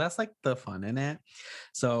 I was like, but that's like the fun in it.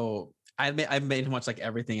 So I've made him watch like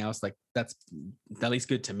everything else, like that's at least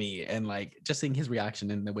good to me. And like just seeing his reaction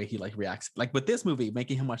and the way he like reacts, like with this movie,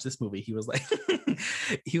 making him watch this movie, he was like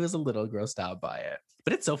he was a little grossed out by it,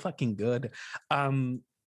 but it's so fucking good.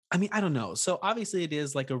 I mean, I don't know. So obviously it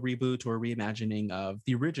is like a reboot or a reimagining of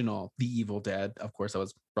the original The Evil Dead. Of course, that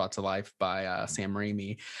was brought to life by Sam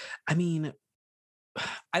Raimi. I mean,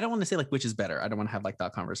 I don't want to say like which is better. I don't want to have like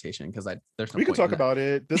that conversation because there's no We can point talk in that. about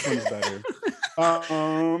it. This one is better.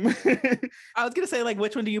 I was gonna say like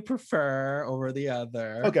which one do you prefer over the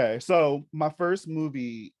other? Okay, so my first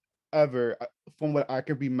movie ever, from what I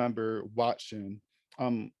can remember watching,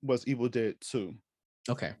 was Evil Dead 2.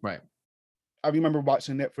 Okay, right. I remember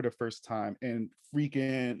watching that for the first time and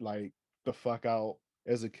freaking like the fuck out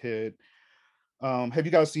as a kid. Have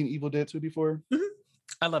you guys seen Evil Dead 2 before? Mhm.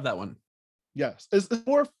 I love that one. Yes, it's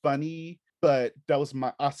more funny, but that was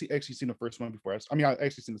actually seen the first one before. I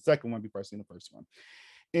actually seen the second one before I seen the first one.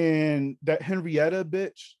 And that Henrietta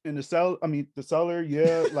bitch in the cellar,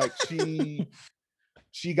 yeah, like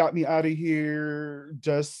she got me out of here.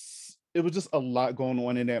 It was just a lot going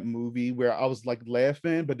on in that movie where I was like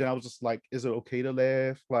laughing, but then I was just like, is it okay to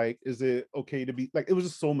laugh? Like, is it okay to be like, it was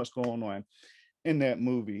just so much going on in that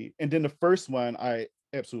movie. And then the first one I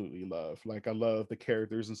absolutely love. Like I love the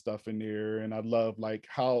characters and stuff in there. And I love like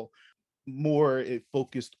how more it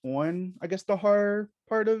focused on, I guess, the horror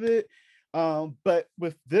part of it. But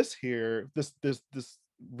with this here, this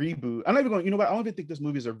reboot, I'm not even going, you know what? I don't even think this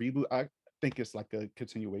movie is a reboot. I think it's like a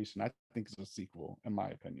continuation. I think it's a sequel, in my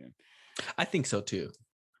opinion. I think so too.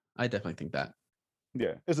 I definitely think that.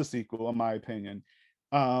 Yeah, it's a sequel, in my opinion.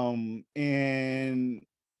 And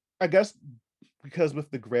I guess because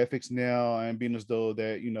with the graphics now and being as though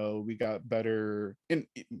that we got better, and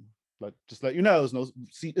like just let you know,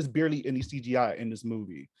 it's barely any CGI in this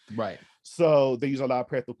movie. Right. So they use a lot of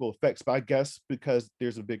practical effects, but I guess because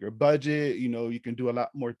there's a bigger budget, you can do a lot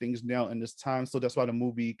more things now in this time. So that's why the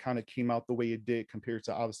movie kind of came out the way it did compared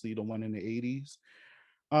to obviously the one in the 80s.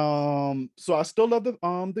 So I still love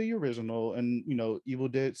the original and Evil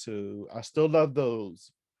Dead 2. I still love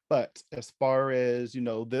those. But as far as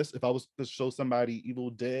this, if I was to show somebody Evil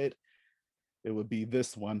Dead, it would be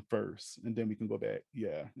this one first, and then we can go back.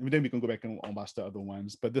 Yeah, and then we can go back and watch the other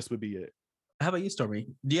ones. But this would be it. How about you,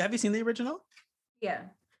 Stormy? Have you seen the original? Yeah,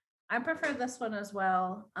 I prefer this one as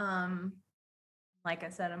well. Like I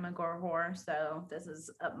said, I'm a gore whore, so this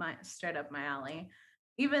is straight up my alley.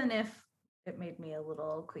 Even if it made me a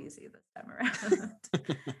little queasy this time around.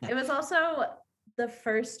 It was also the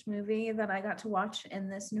first movie that I got to watch in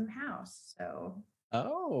this new house. So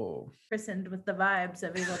Oh. christened with the vibes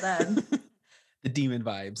of Evil Dead. The demon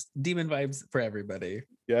vibes for everybody.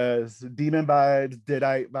 Yes, demon vibes,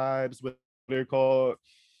 deadite vibes, what they're called.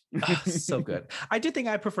 So good. I do think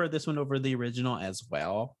I prefer this one over the original as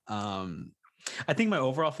well. I think my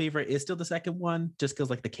overall favorite is still the second one, just because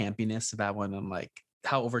like the campiness of that one and like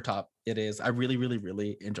how over top it is. I really, really,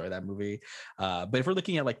 really enjoy that movie. But if we're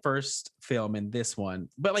looking at like first film and this one,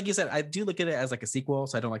 but like you said, I do look at it as like a sequel,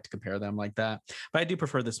 so I don't like to compare them like that. But I do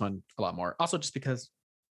prefer this one a lot more. Also, just because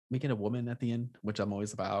we get a woman at the end, which I'm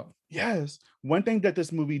always about. Yes. One thing that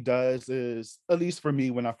this movie does is, at least for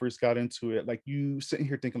me, when I first got into it, like you sitting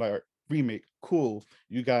here thinking like remake, cool.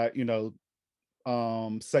 You got,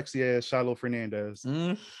 sexy ass Shiloh Fernandez.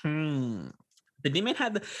 Mm-hmm. The demon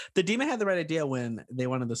had the right idea when they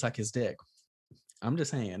wanted to suck his dick. I'm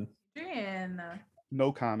just saying.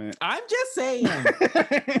 No comment. I'm just saying.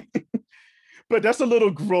 But that's a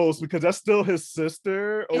little gross because that's still his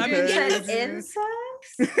sister. Okay. Incest?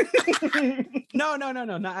 No,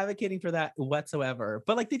 not advocating for that whatsoever.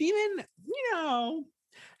 But like the demon,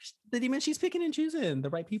 she's picking and choosing the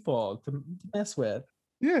right people to mess with.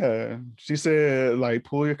 Yeah, she said, like,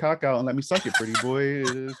 pull your cock out and let me suck it, pretty boy.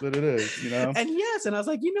 It is what it is, And yes, and I was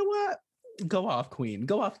like, you know what? Go off, Queen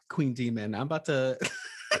Demon. I'm about to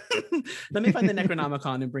let me find the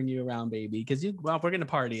Necronomicon and bring you around, baby, because we're gonna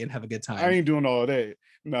party and have a good time. I ain't doing all that.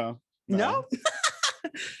 No.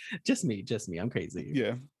 Just me. I'm crazy.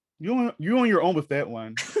 Yeah, you on your own with that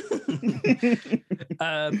one.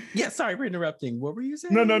 Yeah, sorry for interrupting. What were you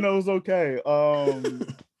saying? No, it was okay.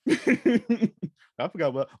 I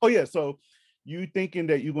forgot what. Oh yeah, so you thinking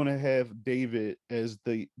that you're gonna have David as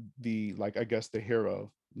the like, I guess, the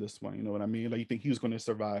hero this one, you know what I mean? Like you think he was gonna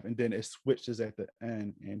survive, and then it switches at the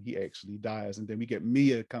end and he actually dies, and then we get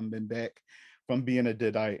Mia coming back from being a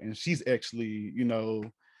deadite, and she's actually,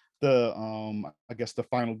 the I guess the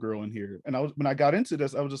final girl in here. And when I got into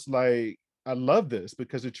this, I was just like, I love this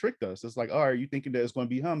because it tricked us. It's like, all right, you thinking that it's going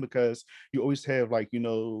to be him because you always have like,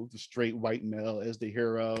 the straight white male as the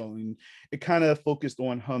hero. And it kind of focused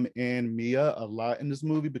on him and Mia a lot in this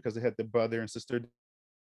movie because it had the brother and sister.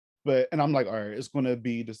 And I'm like, all right, it's going to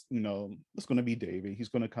be this, it's going to be Davey. He's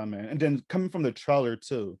going to come in. And then coming from the trailer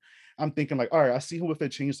too, I'm thinking like, all right, I see him with a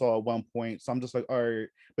chainsaw at one point. So I'm just like, all right.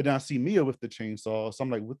 But then I see Mia with the chainsaw. So I'm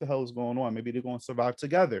like, what the hell is going on? Maybe they're going to survive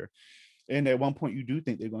together. And at one point, you do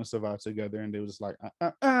think they're going to survive together, and they were just like,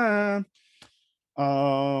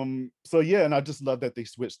 So yeah, and I just love that they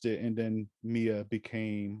switched it, and then Mia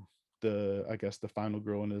became the final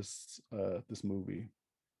girl in this movie,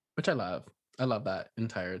 which I love. I love that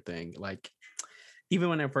entire thing. Like, even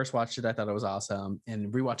when I first watched it, I thought it was awesome,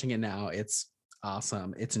 and rewatching it now, it's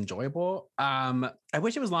awesome. It's enjoyable. I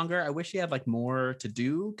wish it was longer. I wish she had like more to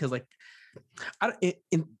do, because like,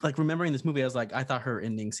 in like remembering this movie, I was like, I thought her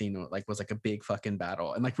ending scene was like a big fucking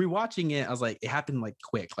battle, and like rewatching it, I was like, it happened like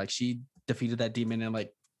quick. Like she defeated that demon in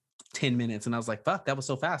like 10 minutes, and I was like, fuck, that was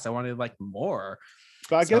so fast. I wanted like more.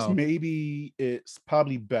 But I guess maybe it's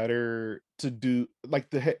probably better to do like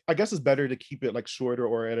I guess it's better to keep it like shorter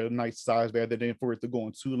or at a nice size rather than for it to go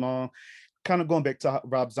on too long. Kind of going back to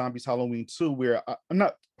Rob Zombie's Halloween 2, where I'm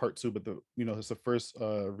not part 2, but it's the first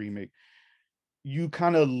remake. You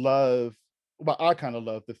kind of love, well, I kind of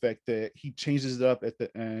love the fact that he changes it up at the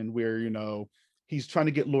end where, he's trying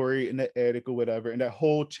to get Laurie in the attic or whatever. And that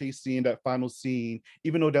whole chase scene, that final scene,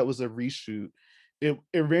 even though that was a reshoot, it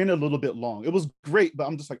ran a little bit long. It was great, but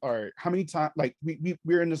I'm just like, all right, how many times, like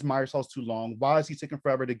we're in this Myers house too long. Why is he taking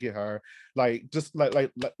forever to get her? Like, just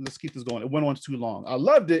like let's keep this going. It went on too long. I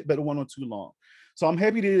loved it, but it went on too long. So I'm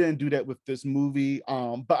happy they didn't do that with this movie.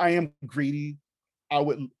 But I am greedy.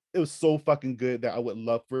 It was so fucking good that I would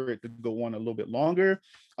love for it to go on a little bit longer.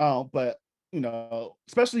 But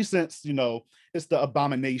especially since, it's the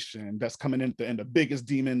Abomination that's coming in and the biggest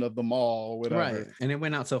demon of them all, whatever. Right. And it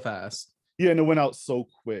went out so fast. Yeah, and it went out so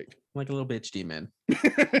quick. Like a little bitch demon.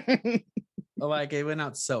 Like it went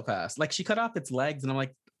out so fast. Like she cut off its legs, and I'm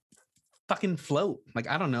like, fucking float. Like,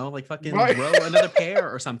 I don't know, like fucking grow another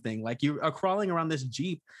pair or something. Like you are crawling around this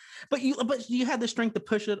Jeep, but you had the strength to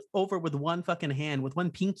push it over with one fucking hand, with one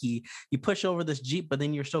pinky. You push over this Jeep, but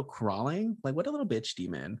then you're still crawling. Like, what a little bitch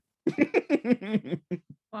demon.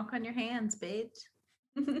 Walk on your hands, bitch.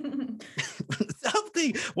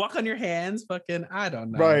 Something. Walk on your hands. Fucking, I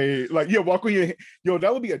don't know. Right. Like, yeah, walk on your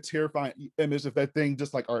that would be a terrifying image if that thing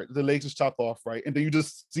just like, all right, the legs is chopped off, right? And then you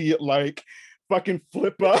just see it like fucking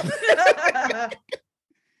flip up.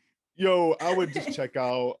 Yo, I would just check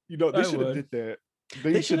out. They should have did that.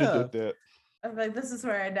 They should have did that. I'm like, this is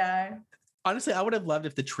where I die. Honestly, I would have loved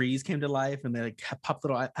if the trees came to life and they like pop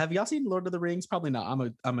little. Have y'all seen Lord of the Rings? Probably not.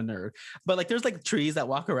 I'm a nerd, but like there's like trees that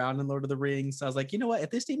walk around in Lord of the Rings. So I was like, you know what? If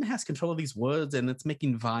this team has control of these woods and it's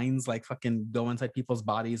making vines like fucking go inside people's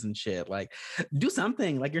bodies and shit, like do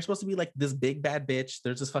something. Like you're supposed to be like this big bad bitch.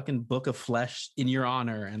 There's this fucking book of flesh in your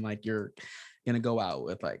honor, and like you're gonna go out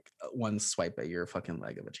with like one swipe at your fucking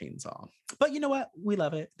leg of a chainsaw. But you know what? We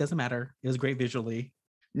love it. Doesn't matter. It was great visually.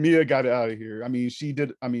 Mia got it out of here. I mean, she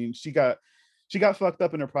did. I mean, she got fucked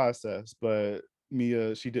up in the process, but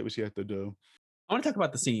Mia, she did what she had to do. I want to talk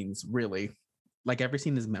about the scenes, really. Like every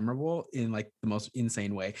scene is memorable in like the most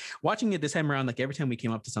insane way. Watching it this time around, like every time we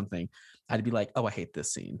came up to something, I'd be like, oh, I hate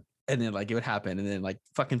this scene. And then like it would happen. And then like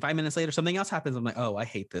fucking 5 minutes later, something else happens. I'm like, oh, I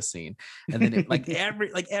hate this scene. And then it, like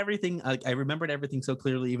everything, I remembered everything so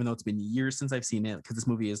clearly, even though it's been years since I've seen it, because this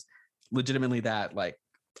movie is legitimately that like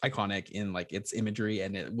iconic in like its imagery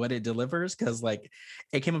and what it delivers, because like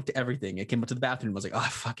it came up to everything. It came up to the bathroom. I was like, oh, I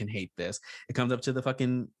fucking hate this. It comes up to the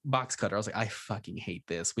fucking box cutter. I was like, I fucking hate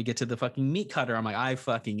this. We get to the fucking meat cutter. I'm like, I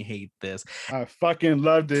fucking hate this. I fucking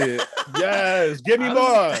loved it. Yes, give me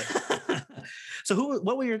more. So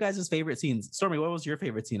what were your guys' favorite scenes? Stormy, what was your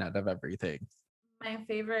favorite scene out of everything? My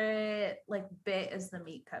favorite like bit is the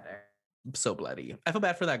meat cutter. So bloody. I feel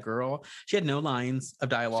bad for that girl. She had no lines of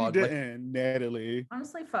dialogue. She didn't, Natalie.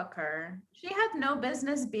 Honestly, fuck her. She had no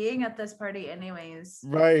business being at this party anyways.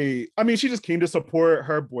 Right. I mean, she just came to support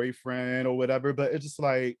her boyfriend or whatever, but it's just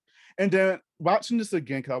like, and then watching this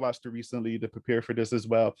again, because I watched it recently to prepare for this as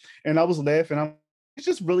well, and I was laughing. It's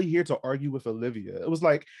just really here to argue with Olivia. It was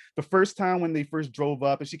like the first time when they first drove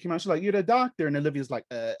up and she came out, she's like, you're the doctor. And Olivia's like,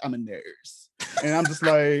 I'm a nurse. And I'm just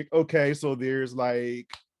like, okay, so there's like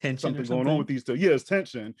something going on with these two. Yeah, it's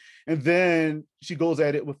tension. And then she goes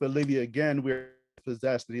at it with Olivia again, where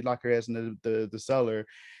possessed and he locked her ass in the cellar.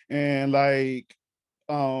 And like,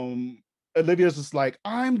 Olivia's just like,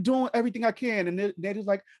 I'm doing everything I can. And Nettie's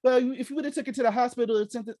like, well, if you would have took it to the hospital,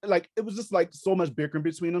 like, it was just like so much bickering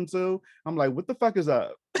between them two. I'm like, what the fuck is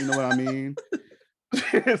up? You know what I mean?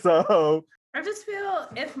 So I just feel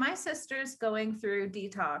if my sister's going through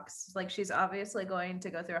detox, like she's obviously going to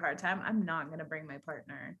go through a hard time, I'm not going to bring my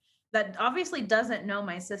partner that obviously doesn't know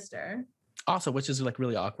my sister. Also, which is like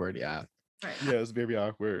really awkward. Yeah. Right. Yeah, it's very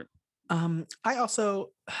awkward. I'm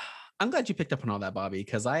glad you picked up on all that, Bobby,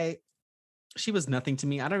 because she was nothing to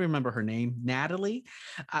me. I don't remember her name. Natalie,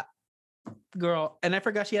 girl. And I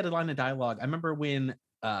forgot she had a line of dialogue. I remember when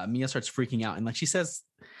Mia starts freaking out and like she says,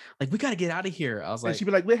 like, we got to get out of here. I was like, and she'd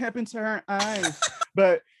be like, what happened to her eyes?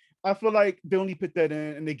 But I feel like they only put that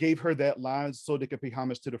in and they gave her that line so they could pay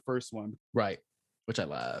homage to the first one. Right. Which I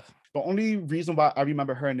love. The only reason why I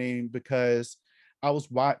remember her name, because I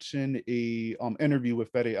was watching a interview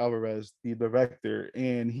with Fede Alvarez, the director,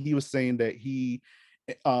 and he was saying that he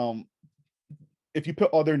if you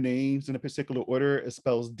put all their names in a particular order, it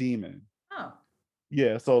spells demon. Oh.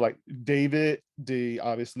 Yeah, so like David, D,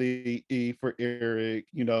 obviously, E for Eric,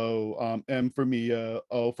 M for Mia,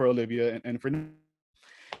 O for Olivia, and N for.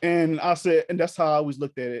 And I said, and that's how I always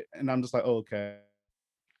looked at it. And I'm just like, oh, okay,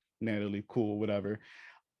 Natalie, cool, whatever.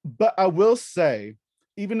 But I will say,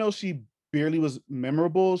 even though she barely was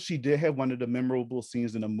memorable, she did have one of the memorable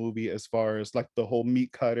scenes in the movie as far as like the whole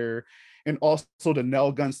meat cutter and also the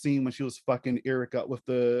nail gun scene when she was fucking Eric up with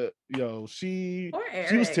the, she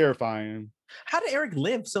was terrifying. How did Eric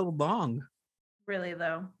live so long? Really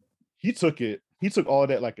though? He took all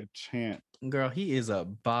that like a champ. Girl, he is a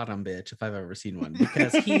bottom bitch if I've ever seen one,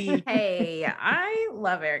 because he Hey, I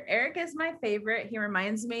love Eric. Eric is my favorite. He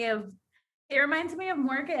reminds me of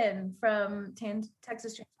Morgan from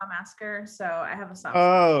Texas Chainsaw Massacre. So I have a soft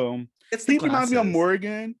spot. He reminds me of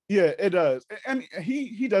Morgan. Yeah, it does. And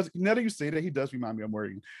he does. Now that you say that, he does remind me of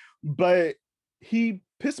Morgan. But he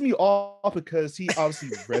pissed me off because he obviously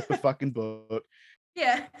read the fucking book.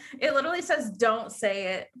 Yeah, it literally says, don't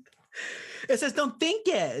say it. It says, don't think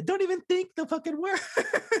it. Don't even think the fucking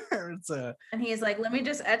words. And he's like, let me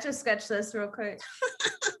just etch a sketch this real quick.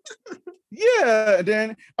 Yeah, and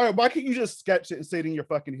then, all right, why can't you just sketch it and say it in your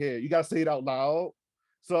fucking head? You got to say it out loud.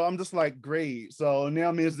 So I'm just like, great. So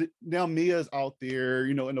now Mia's out there,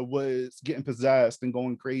 in the woods getting possessed and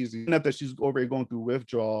going crazy. Not that she's already going through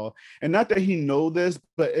withdrawal. And not that he know this,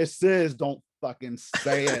 but it says don't fucking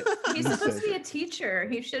say it. He's supposed to be a teacher.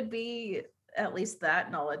 He should be at least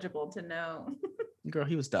that knowledgeable to know. Girl,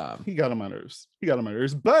 he was dumb. He got on my nerves.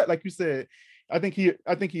 But like you said, I think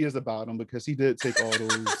he is about him because he did take all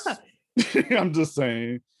those. I'm just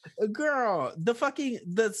saying. Girl,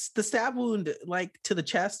 the stab wound like to the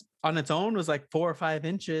chest on its own was like 4 or 5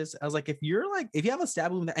 inches. I was like, if you have a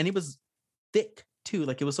stab wound and it was thick, too.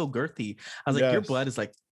 Like it was so girthy. I was like, your blood is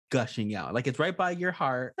like gushing out. Like it's right by your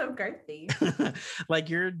heart. So girthy. Like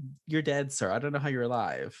you're dead, sir. I don't know how you're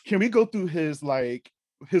alive. Can we go through his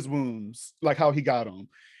wounds, like how he got them?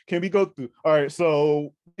 Can we go through? All right,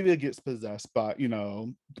 so David gets possessed by,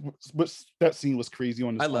 but that scene was crazy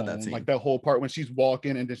on its I love own. that scene. Like that whole part when she's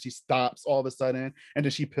walking and then she stops all of a sudden and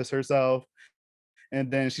then she pisses herself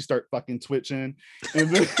and then she start fucking twitching. And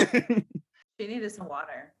then She needed some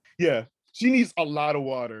water. yeah, she needs a lot of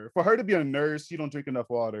water. For her to be a nurse, she don't drink enough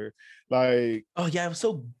water. Like, oh yeah, it was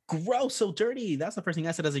so gross, so dirty. That's the first thing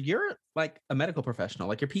I said. I was like, you're like a medical professional.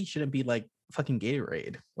 Like your pee shouldn't be like fucking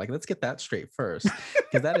Gatorade. Like let's get that straight first,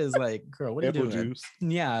 because that is like, girl, what are you apple doing? juice.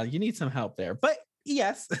 Yeah, you need some help there. But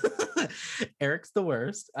yes, Eric's the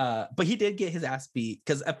worst. But he did get his ass beat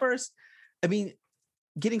because at first, I mean,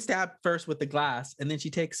 getting stabbed first with the glass, and then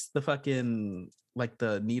she takes the fucking like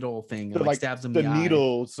the needle thing and like stabs him the in the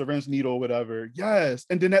needle, syringe needle, whatever. Yes.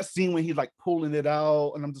 And then that scene when he's like pulling it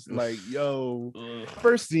out, and I'm just like, yo,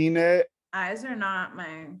 first seen that. Eyes are not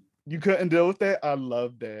my. You couldn't deal with that. I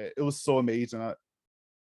love that. It was so amazing.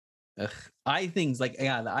 Eye things like the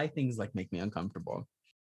eye things like make me uncomfortable.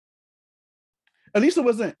 At least it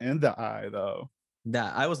wasn't in the eye though.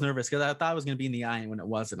 Yeah, I was nervous because I thought it was gonna be in the eye, and when it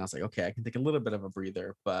wasn't, I was like, okay, I can take a little bit of a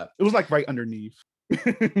breather, but it was like right underneath.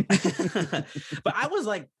 But I was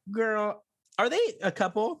like, girl, are they a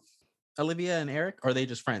couple, Olivia and Eric, or are they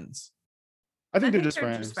just friends? I think they're just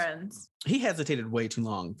friends. He hesitated way too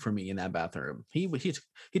long for me in that bathroom. He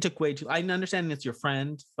took way too. I understand it's your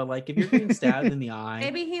friend, but like if you're getting stabbed in the eye,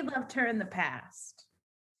 Maybe he loved her in the past.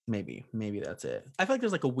 Maybe that's it. I feel like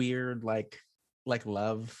there's like a weird like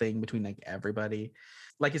love thing between like everybody.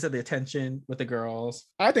 Like you said, the attention with the girls.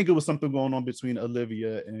 I think it was something going on between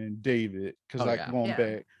Olivia and David because going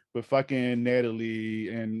back with fucking Natalie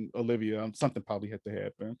and Olivia, something probably had to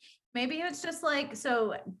happen. Maybe it's just like,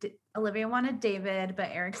 so Olivia wanted David, but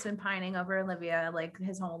Eric's been pining over Olivia like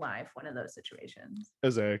his whole life. One of those situations.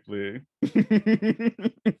 Exactly.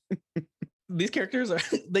 These characters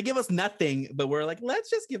they give us nothing, but we're like, let's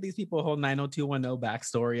just give these people a whole 90210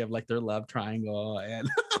 backstory of like their love triangle and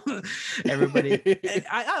everybody. And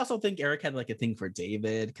I also think Eric had like a thing for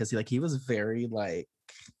David because he was very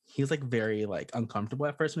uncomfortable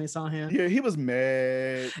at first when he saw him. Yeah, he was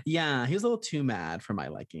mad. Yeah, he was a little too mad for my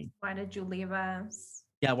liking. Why did you leave us?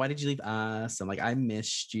 Yeah, why did you leave us? And like, I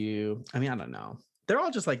missed you. I mean, I don't know. They're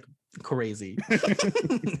all just like crazy.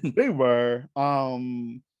 They were.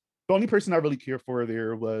 The only person I really cared for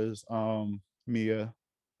there was Mia,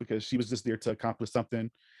 because she was just there to accomplish something,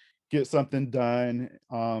 get something done.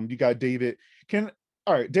 You got David.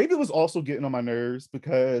 All right, David was also getting on my nerves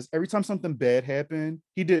because every time something bad happened,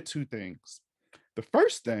 he did two things. The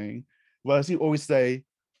first thing was he always say,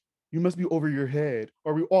 "You must be over your head,"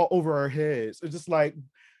 or "We all over our heads." It's just like,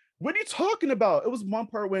 what are you talking about? It was one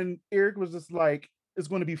part when Eric was just like, "It's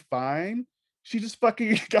going to be fine." She just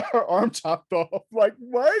fucking got her arm chopped off. Like,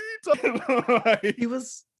 why are you talking about? He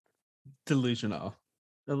was delusional.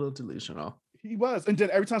 A little delusional. He was. And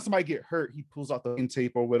then every time somebody get hurt, he pulls out the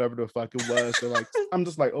tape or whatever the fuck it was. So like, I'm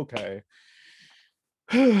just like, okay.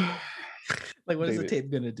 Like, what is the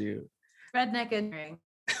tape gonna do? Redneck injury.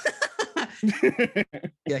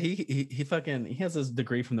 Yeah, he has his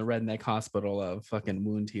degree from the Redneck Hospital of fucking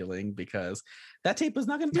wound healing because that tape is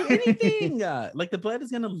not going to do anything. Like the blood is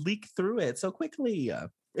going to leak through it so quickly,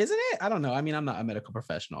 isn't it? I don't know. I mean, I'm not a medical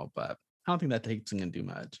professional, but I don't think that tape's going to do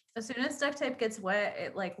much. As soon as duct tape gets wet,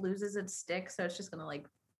 it like loses its stick, so it's just going to like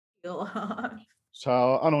peel off.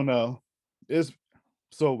 Child, I don't know. It's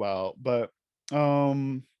so wild. But how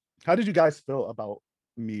did you guys feel about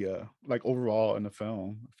Mia, like overall in the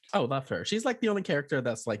film? Oh, love her. She's like the only character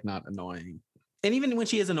that's like not annoying. And even when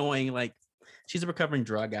she is annoying, like she's a recovering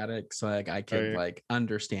drug addict, so like I can like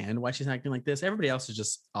understand why she's acting like this. Everybody else is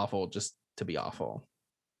just awful just to be awful.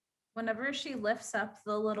 Whenever she lifts up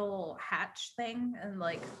the little hatch thing and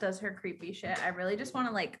like does her creepy shit, I really just want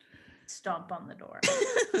to like stomp on the door.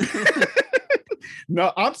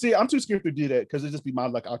 No, I'm too scared to do that because it just be my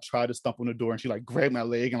luck. I'll try to stomp on the door and she like grab my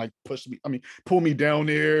leg and like pull me down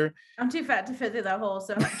there. I'm too fat to fit through that hole,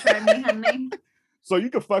 so try me, honey. So you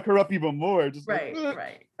can fuck her up even more. Just right.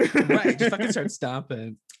 Right. Just fucking start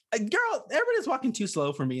stomping. Girl, everybody's walking too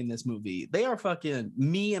slow for me in this movie. They are fucking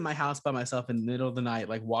me in my house by myself in the middle of the night,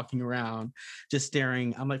 like walking around, just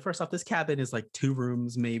staring. I'm like, first off, this cabin is like 2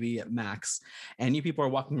 rooms, maybe at max. And you people are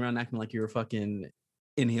walking around acting like you're fucking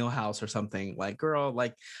in Hill House or something. Like, girl,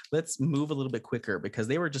 like, let's move a little bit quicker because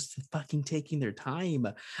they were just fucking taking their time.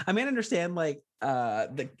 I mean, I understand like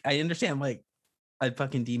a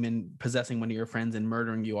fucking demon possessing one of your friends and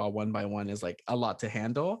murdering you all one by one is like a lot to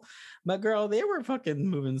handle. But girl, they were fucking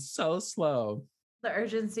moving so slow. The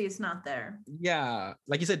urgency is not there. Yeah.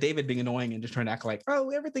 Like you said, David being annoying and just trying to act like,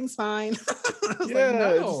 oh, everything's fine. I was Yeah, like, no.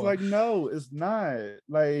 it's just like, no, it's not.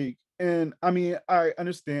 Like, and I mean, I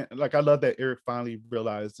understand. Like, I love that Eric finally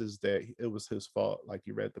realizes that it was his fault. Like,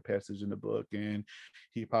 he read the passage in the book and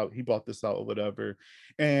he bought this out or whatever.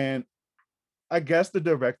 And I guess the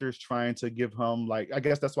director's trying to give him, like, I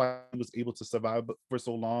guess that's why he was able to survive for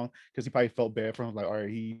so long, because he probably felt bad for him. Like, all right,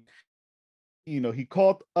 he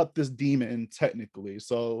called up this demon technically,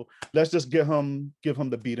 so let's just give him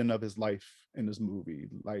the beating of his life in this movie.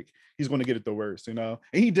 Like, he's going to get it the worst, and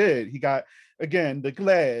he did. He got, again, the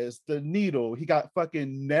glass, the needle. He got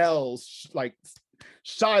fucking nails like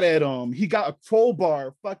shot at him. He got a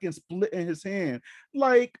crowbar fucking split in his hand.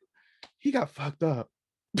 Like, he got fucked up.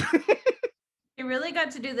 He really got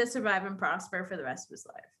to do the survive and prosper for the rest of his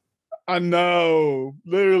life. I know,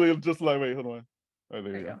 literally, just like, wait, hold on. Oh,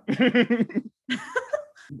 there you go.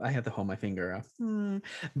 I had to hold my finger up.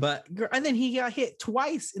 But girl, and then he got hit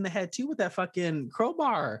twice in the head too with that fucking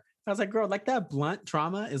crowbar. I was like, girl, like that blunt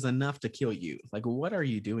trauma is enough to kill you. Like, what are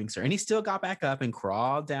you doing, sir? And he still got back up and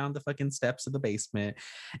crawled down the fucking steps of the basement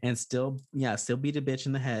and still beat a bitch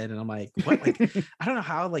in the head. And I'm like, what? Like, I don't know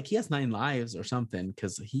how, like, he has 9 lives or something,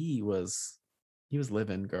 because he was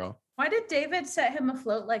living, girl. Why did David set him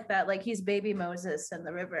afloat like that? Like he's baby Moses in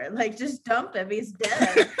the river. Like, just dump him. He's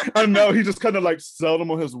dead. I know, he just kind of like sailed him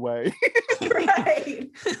on his way. Right.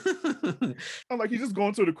 I'm like, he's just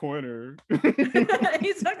going to the corner.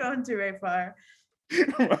 He's not going too very far.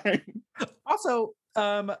 Right. Also,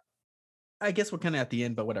 I guess we're kind of at the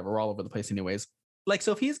end, but whatever. We're all over the place anyways. Like,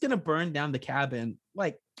 so if he's going to burn down the cabin,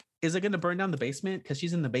 like, is it going to burn down the basement? Because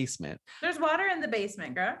she's in the basement. There's water in the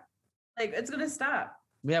basement, girl. Like, it's going to stop.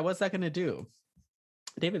 Yeah, what's that going to do?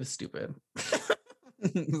 David is stupid.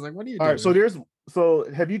 He's like, what are you All doing? right, so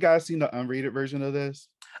have you guys seen the unrated version of this?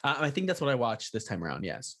 I think that's what I watched this time around,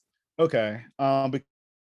 yes. Okay.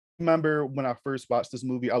 Remember when I first watched this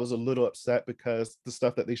movie, I was a little upset because the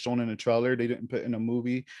stuff that they shown in the trailer, they didn't put in the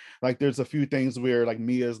movie. Like, there's a few things where, like,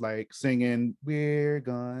 Mia's like singing "We're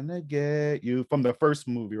Gonna Get You" from the first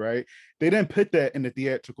movie, right? They didn't put that in the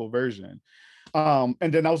theatrical version. And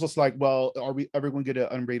then I was just like, well, are we ever going to get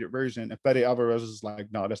an unrated version? And Fede Alvarez was like,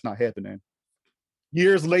 no, that's not happening.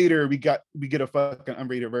 Years later, we get a fucking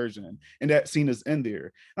unrated version, and that scene is in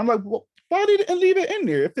there. And I'm like, well, why did it leave it in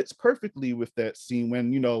there? It fits perfectly with that scene when,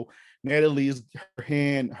 Natalie's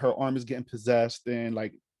her arm is getting possessed, and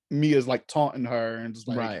like Mia's like taunting her and just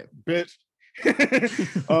like, right, bitch.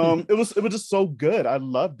 It was just so good. I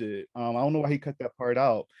loved it. I don't know why he cut that part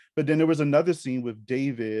out. But then there was another scene with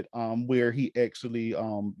David, where he actually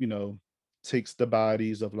takes the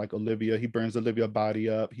bodies of like Olivia. He burns Olivia's body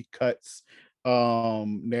up. He cuts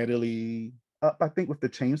Natalie up, I think, with the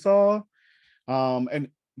chainsaw. And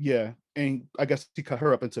I guess he cut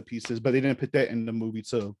her up into pieces, but they didn't put that in the movie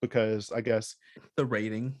too, because I guess the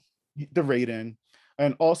rating.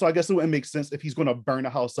 And also I guess it wouldn't make sense if he's going to burn a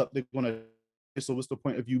house up. They're going to. So what's the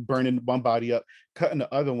point of you burning one body up, cutting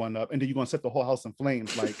the other one up, and then you're going to set the whole house in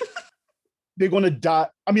flames? Like, they're going to die.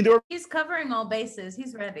 I mean, he's covering all bases.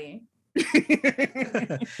 He's ready.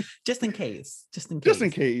 Just in case.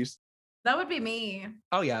 That would be me.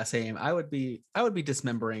 Oh yeah, same. I would be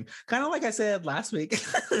dismembering. Kind of like I said last week.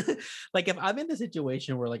 Like, if I'm in the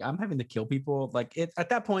situation where like I'm having to kill people, like at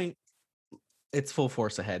that point, it's full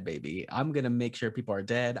force ahead, baby. I'm gonna make sure people are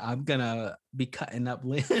dead. I'm gonna be cutting up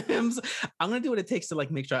limbs. I'm gonna do what it takes to like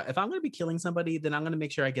make sure, if I'm gonna be killing somebody, then I'm gonna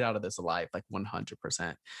make sure I get out of this alive, like 100%.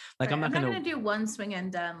 Like, right. I'm not gonna do one swing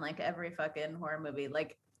and done like every fucking horror movie.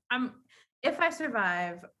 Like, if I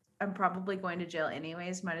survive, I'm probably going to jail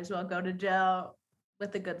anyways. Might as well go to jail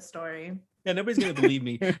with a good story. Yeah, nobody's gonna believe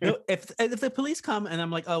me. No, if the police come and I'm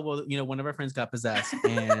like, oh well, one of our friends got possessed,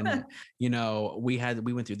 and we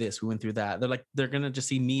went through this, we went through that. They're gonna just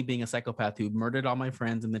see me being a psychopath who murdered all my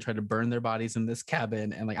friends and then tried to burn their bodies in this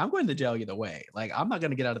cabin, and like I'm going to jail either way. Like, I'm not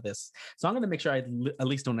gonna get out of this, so I'm gonna make sure I at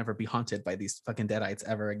least don't ever be haunted by these fucking deadites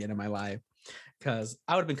ever again in my life, because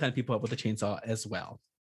I would have been cutting people up with a chainsaw as well.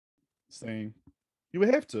 Same. You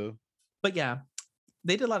would have to. But yeah.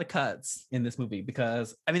 They did a lot of cuts in this movie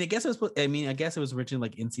because I guess it was originally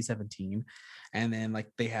like NC-17, and then like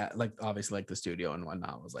they had like obviously like the studio and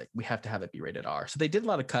whatnot was like, we have to have it be rated R. So they did a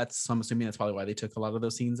lot of cuts. So I'm assuming that's probably why they took a lot of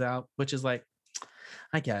those scenes out, which is like,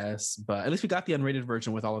 I guess, but at least we got the unrated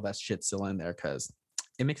version with all of that shit still in there, because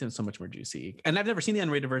it makes it so much more juicy. And I've never seen the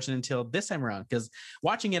unrated version until this time around, because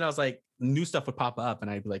watching it, I was like, new stuff would pop up and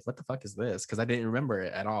I'd be like, what the fuck is this? Because I didn't remember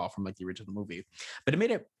it at all from like the original movie, but it made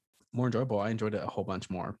it more enjoyable. I enjoyed it a whole bunch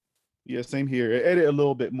more. Yeah, same here. It added a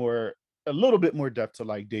little bit more depth to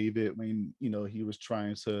like David when he was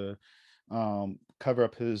trying to cover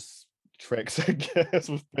up his tricks, I guess,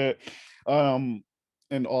 with that. Um,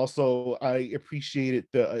 and also I appreciated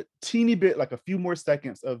the teeny bit, like a few more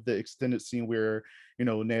seconds of the extended scene where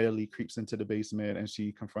Natalie creeps into the basement and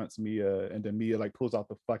she confronts Mia, and then Mia like pulls out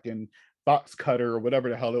the fucking box cutter or whatever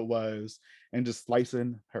the hell it was and just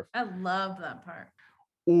slicing her. I love that part.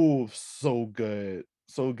 Oh, so good.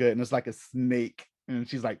 So good. And it's like a snake. And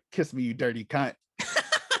she's like, kiss me, you dirty cunt.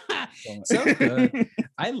 So good.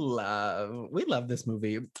 We love this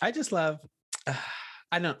movie. I just love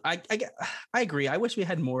I don't I agree. I wish we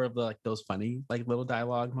had more of the like those funny like little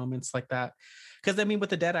dialogue moments like that. Because I mean, with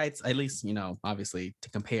the Deadites, at least obviously to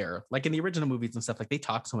compare, like in the original movies and stuff, like they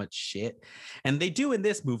talk so much shit, and they do in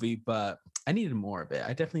this movie. But I needed more of it. I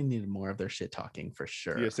definitely needed more of their shit talking for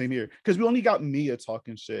sure. Yeah, same here. Because we only got Mia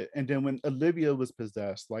talking shit, and then when Olivia was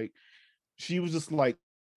possessed, like she was just like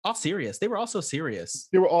all serious. They were also serious.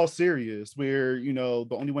 They were all serious. Where the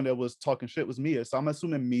only one that was talking shit was Mia. So I'm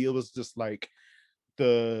assuming Mia was just like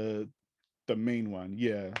the main one.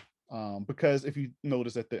 Yeah. Because if you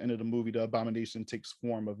notice at the end of the movie, the abomination takes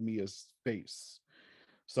form of Mia's face.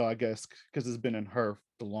 So I guess because it's been in her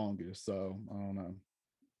the longest. So I don't know.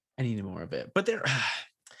 I needed more of it. But they're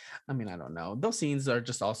I mean, I don't know. Those scenes are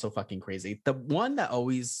just also fucking crazy. The one that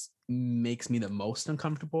always makes me the most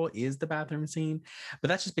uncomfortable is the bathroom scene. But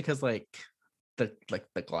that's just because like the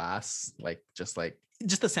glass,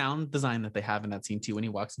 just the sound design that they have in that scene too when he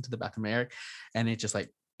walks into the bathroom, Eric, and it just like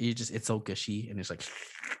it's so gushy and it's like,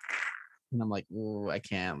 and I'm like, oh, I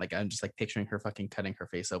can't. Like I'm just like picturing her fucking cutting her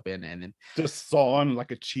face open and then just sawing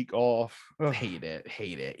like a cheek off. Ugh. Hate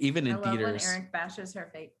it. Even in theaters. When Eric bashes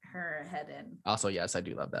her head in. Also, yes, I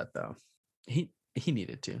do love that though. He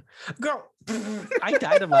needed to. Girl, I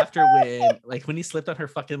died of laughter when he slipped on her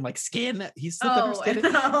fucking like skin. He slipped on her skin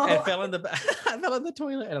and fell in the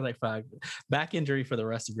toilet. And I'm like, fuck, back injury for the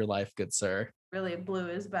rest of your life, good sir. Really blew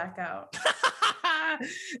his back out.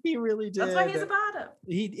 He really did. That's why he's a bottom.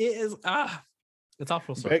 He is. It's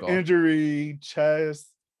awful circle. Back injury, chest.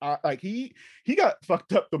 Like he got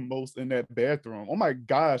fucked up the most in that bathroom. Oh my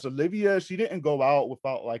gosh, Olivia, she didn't go out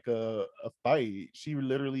without like a fight. She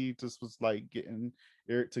literally just was like getting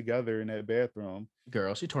Eric together in that bathroom.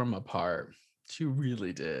 Girl, she tore him apart. She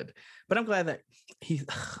really did. But I'm glad that he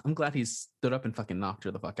stood up and fucking knocked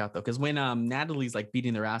her the fuck out though. Because when Natalie's like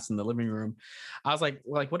beating their ass in the living room, I was like,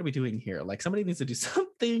 what are we doing here? Like somebody needs to do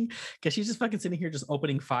something, because she's just fucking sitting here just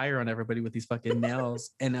opening fire on everybody with these fucking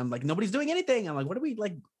nails. And I'm like, nobody's doing anything. I'm like, what are we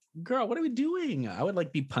like? Girl, what are we doing? I would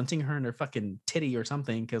like be punching her in her fucking titty or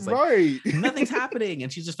something, because like nothing's happening.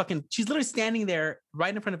 And she's literally standing there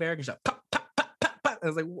right in front of Eric and she's like, pop, pop, pop, pop, pop. I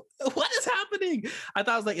was like, what is happening? I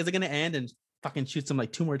thought I was like, is it gonna end? And fucking shoots him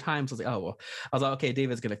like 2 more times. I was like, oh well. I was like, okay,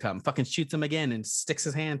 David's gonna come. Fucking shoots him again and sticks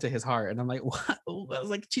his hand to his heart. And I'm like, what? I was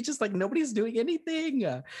like, she just like, nobody's doing anything.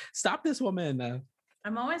 Stop this woman.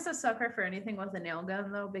 I'm always a sucker for anything with a nail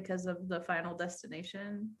gun though, because of the Final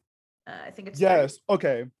Destination. I think it's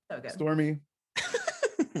okay. So good. Stormy.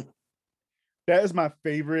 That is my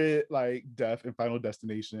favorite like death in Final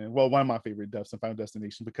Destination. Well, one of my favorite deaths in Final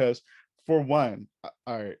Destination, because for one, all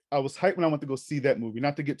right, I was hyped when I went to go see that movie.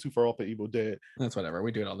 Not to get too far off of Evil Dead. That's whatever.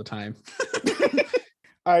 We do it all the time.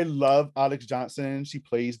 I love Alex Johnson. She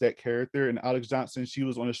plays that character, and Alex Johnson, she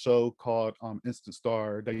was on a show called Instant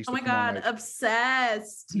Star. That used to oh my god, on,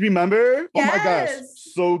 obsessed. Remember? Yes. Oh my gosh,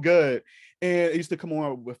 so good. And it used to come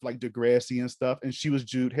on with like Degrassi and stuff. And she was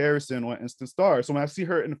Jude Harrison on Instant Star. So when I see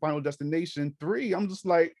her in Final Destination 3, I'm just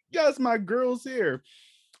like, yes, my girl's here.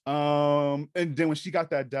 And then when she got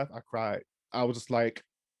that death, I cried. I was just like,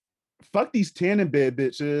 fuck these tanning bed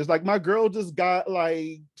bitches. Like my girl just got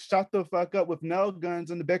like shot the fuck up with nail guns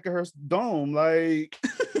in the back of her dome. Like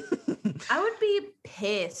I would be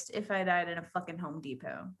pissed if I died in a fucking Home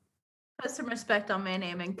Depot. Put some respect on my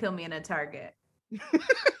name and kill me in a Target.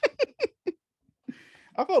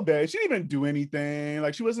 I felt bad. She didn't even do anything.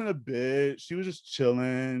 Like she wasn't a bitch. She was just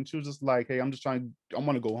chilling. She was just like, hey, I want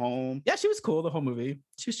to go home. Yeah, she was cool the whole movie.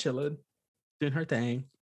 She was chilling, doing her thing.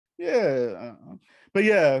 Yeah. But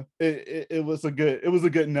yeah, it was a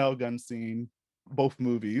good nail gun scene. Both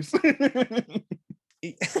movies.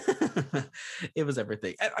 It was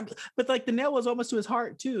everything. But like the nail was almost to his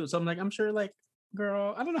heart too. So I'm like, I'm sure like,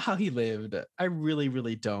 girl, I don't know how he lived. I really,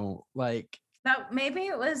 really don't. Like that maybe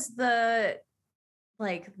it was the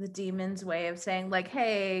demon's way of saying like,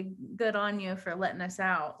 hey, good on you for letting us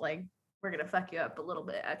out. Like we're gonna fuck you up a little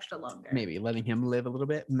bit extra longer. Maybe letting him live a little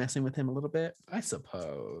bit, messing with him a little bit, I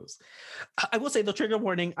suppose. I will say the trigger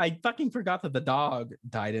warning, I fucking forgot that the dog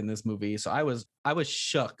died in this movie. So I was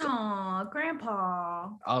shook. Aw, Grandpa.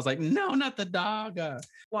 I was like, no, not the dog.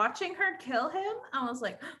 Watching her kill him, I was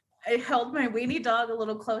like, I held my weenie dog a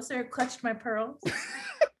little closer, clutched my pearls.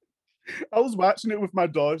 I was watching it with my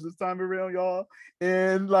dogs this time around, y'all,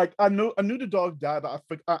 and like I knew the dog died,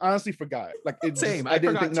 but I honestly forgot. Like it Same, I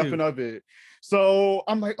didn't forgot think nothing too. of it. So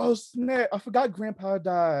I'm like, oh snap! I forgot Grandpa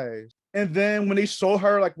died. And then when they show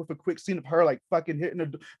her like with a quick scene of her like fucking hitting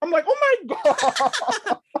the, I'm like, oh my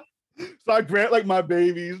god! So I grabbed like my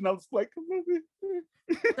babies, and I was like, come on.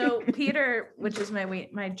 So Peter, which is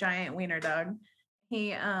my giant wiener dog,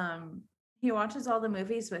 he watches all the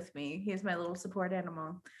movies with me. He's my little support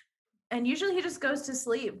animal. And usually he just goes to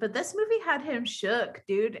sleep. But this movie had him shook,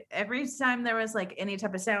 dude. Every time there was like any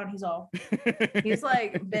type of sound, he's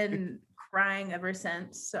like been crying ever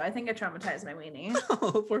since. So I think I traumatized my weenie.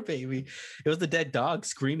 Oh, poor baby. It was the dead dog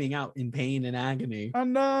screaming out in pain and agony. I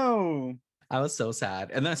know. I was so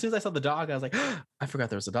sad. And then as soon as I saw the dog, I was like, I forgot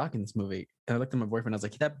there was a dog in this movie. And I looked at my boyfriend. I was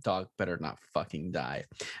like, that dog better not fucking die.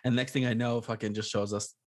 And next thing I know, fucking just shows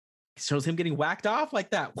him getting whacked off like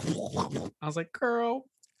that. I was like, girl,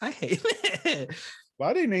 I hate it.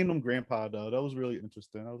 Why they named him Grandpa though? That was really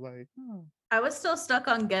interesting. I was like, oh. I was still stuck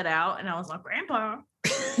on Get Out, and I was like, Grandpa,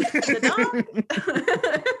 the dog.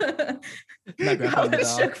 Not Grandpa I and the was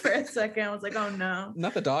dog. shook for a second. I was like, oh no.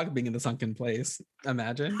 Not the dog being in the sunken place.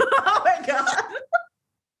 Imagine. Oh my god.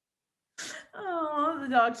 Oh, the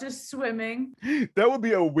dog's just swimming. That would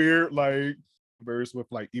be a weird like verse with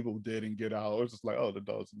like Evil Dead and Get Out. It's just like, oh, the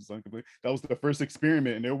dog's in the sunken place. That was the first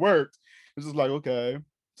experiment and it worked. It's just like, okay,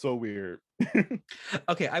 so weird.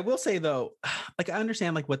 Okay, I will say though, like I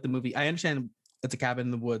understand like what the movie, I understand it's a cabin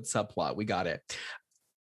in the woods subplot. We got it.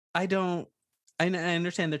 I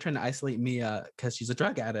understand they're trying to isolate Mia because she's a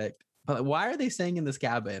drug addict, but like, why are they staying in this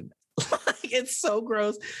cabin? Like, it's so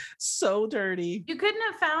gross, so dirty. You couldn't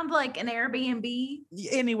have found like an Airbnb.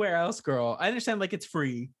 Anywhere else, girl. I understand like it's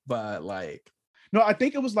free, but like, No, I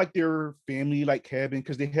think it was like their family like cabin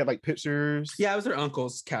because they had like pictures. yeah, it was their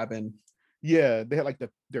uncle's cabin. Yeah, they had like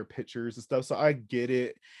their pictures and stuff. So I get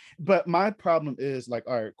it. But my problem is like,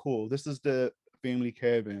 all right, cool. This is the family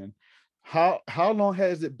cabin. How long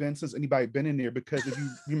has it been since anybody been in there? Because if you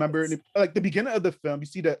remember like the beginning of the film, you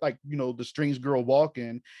see that like, you know, the strange girl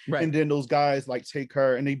walking, Right. and then those guys like take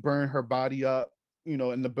her and they burn her body up, you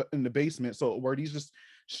know, in the basement. So were these just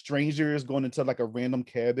strangers going into like a random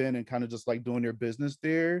cabin and kind of just like doing their business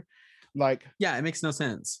there? Like, Yeah, it makes no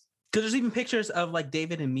sense. Because there's even pictures of like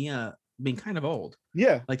David and Mia being kind of old.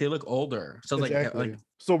 yeah, Like they look older. So exactly. like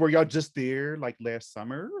So were y'all just there like last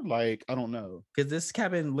summer? Like, I don't know. because this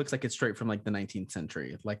cabin looks like it's straight from like the 19th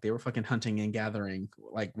century. Like they were fucking hunting and gathering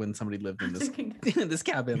like when somebody lived in this in this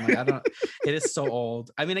cabin. Like I don't it is so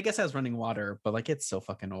old. I mean, I guess it has running water, but like it's so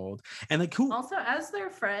fucking old. And like who Also, as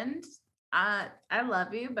their friend, I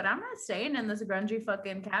love you, but I'm not staying in this grungy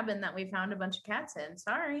fucking cabin that we found a bunch of cats in.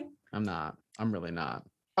 Sorry. I'm not. I'm really not.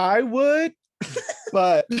 I would,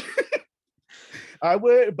 but I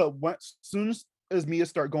would, but once soon as Mia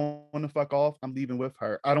start going to fuck off, I'm leaving with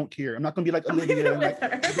her. I don't care. I'm not gonna be like I'm Olivia, leaving and, like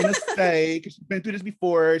with her. I'm gonna stay because she's been through this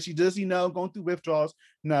before. She does, you know, going through withdrawals.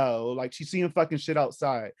 No, like she's seeing fucking shit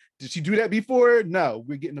outside. Did she do that before? No,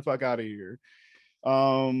 we're getting the fuck out of here.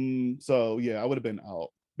 So yeah, I would have been out.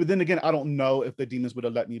 But then again, I don't know if the demons would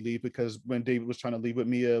have let me leave because when David was trying to leave with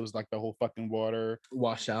Mia, it was like the whole fucking water.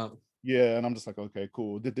 Wash out. Yeah, and I'm just like, okay,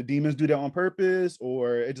 cool. Did the demons do that on purpose,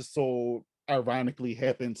 or it just so ironically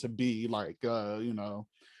happened to be like, you know,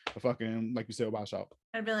 a fucking like you said, wash out,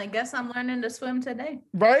 I'd be like, guess I'm learning to swim today.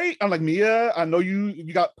 right? I'm like, Mia, I know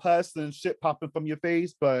you got pus and shit popping from your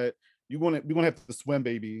face, but we're gonna have to swim,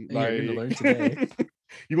 baby. And you're gonna learn today.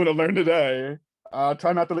 You're gonna learn today.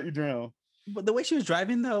 Try not to let you drown. But the way she was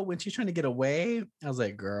driving though, when she's trying to get away, I was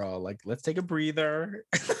like, girl, like let's take a breather.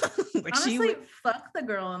 Like Honestly, fuck the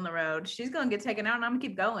girl on the road. She's gonna get taken out, and I'm gonna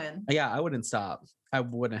keep going. yeah, I wouldn't stop. I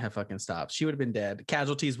wouldn't have fucking stopped. She would have been dead.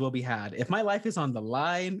 Casualties will be had. If my life is on the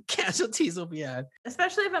line, casualties will be had.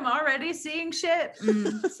 Especially if I'm already seeing shit.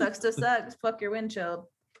 Sucks to sucks. Fuck your windshield.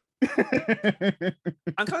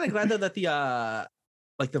 I'm kind of glad though that the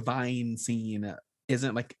like the vine scene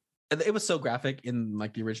isn't like it was so graphic in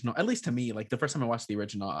like the original. At least to me, like the first time I watched the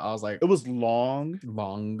original, I was like, It was long.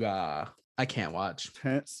 I can't watch.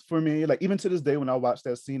 Tense for me. Like even to this day, when I watch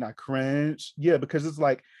that scene, I cringe. Yeah, because it's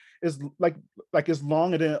like it's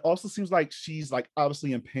long, and then it also seems like she's like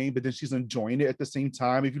obviously in pain, but then she's enjoying it at the same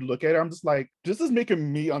time. If you look at her, I'm just like, this is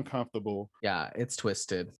making me uncomfortable. Yeah, it's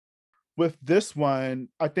twisted. with this one,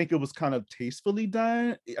 I think it was kind of tastefully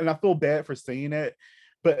done, and I feel bad for saying it,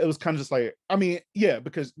 but it was kind of just like, I mean, yeah,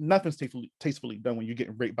 because nothing's tastefully done when you're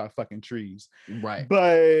getting raped by fucking trees. Right.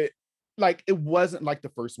 But like, it wasn't like the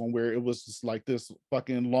first one where it was just like this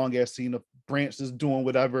fucking long ass scene of branches doing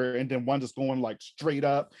whatever, and then one just going like straight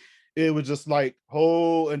up. It was just like,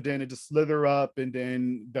 oh, and then it just slither up, and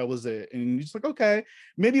then that was it. And you're just like, okay,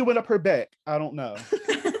 maybe it went up her back. I don't know.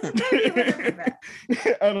 Maybe it went up her back.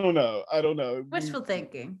 I don't know. Wishful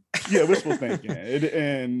thinking. Yeah, wishful thinking.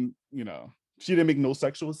 And she didn't make no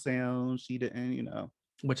sexual sounds. She didn't,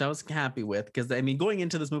 Which I was happy with, because I mean, going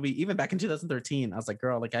into this movie, even back in 2013, I was like,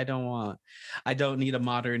 girl, like I don't need a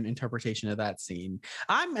modern interpretation of that scene.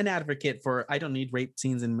 I'm an advocate for I don't need rape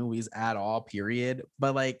scenes in movies at all, period.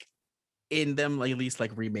 But like in them, like, at least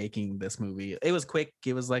like remaking this movie, it was quick,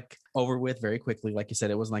 it was like over with very quickly. Like you said,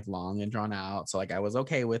 it wasn't like long and drawn out, so like I was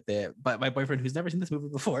okay with it. But my boyfriend, who's never seen this movie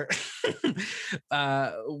before,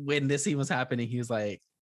 when this scene was happening, he was like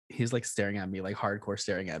staring at me, like hardcore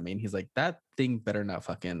staring at me, and he's like, that thing better not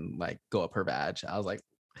fucking like go up her vag. I was like,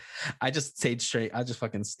 I just stayed straight. I just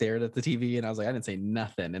fucking stared at the TV, and I was like, I didn't say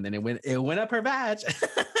nothing. And then it went up her vag.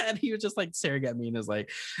 And he was just like staring at me and was like,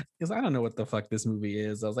 I don't know what the fuck this movie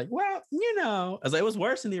is. I was like, well, I was like, it was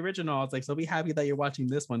worse than the original. I was like, so be happy that you're watching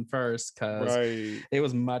this one first, because right. it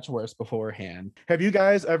was much worse beforehand. Have you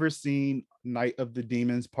guys ever seen Night of the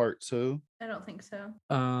Demons Part 2? I don't think so.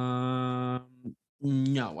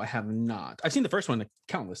 No, I have not. I've seen the first one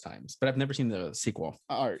countless times, but I've never seen the sequel.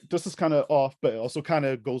 All right, this is kind of off, but it also kind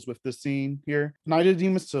of goes with the scene here. Night of the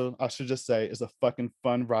Demons 2, I should just say, is a fucking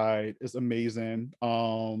fun ride. It's amazing.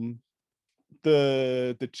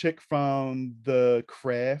 The chick from The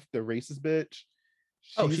Craft, the racist bitch.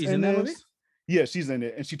 She's in that movie? Yeah, she's in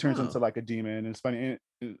it, and she turns into like a demon, and it's funny.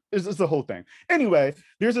 And it's the whole thing. Anyway,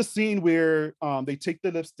 there's a scene where they take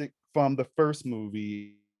the lipstick from the first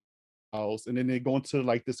movie house, and then they go into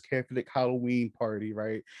like this Catholic Halloween party,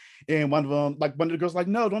 right? And one of the girls like,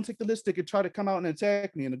 no, don't take the lipstick and try to come out and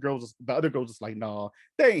attack me. And the other girl just like, no,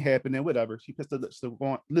 that ain't happening, whatever. She puts the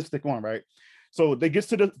lipstick on, right? So she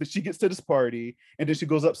gets to this party, and then she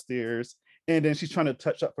goes upstairs, and then she's trying to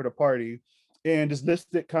touch up for the party. And this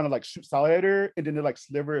lipstick kind of like shoots out at her, and then it like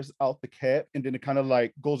slivers out the cap, and then it kind of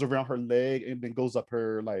like goes around her leg, and then goes up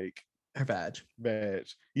her like her badge.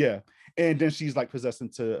 Yeah. And then she's like possessed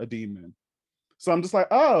into a demon. So I'm just like,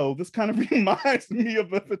 oh, this kind of reminds me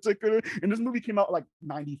of a particular, and this movie came out like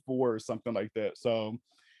 94 or something like that. So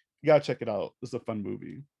you gotta check it out. It's a fun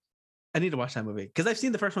movie. I need to watch that movie, because I've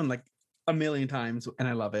seen the first one like a million times and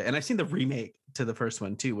I love it. And I've seen the remake to the first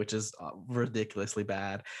one too, which is ridiculously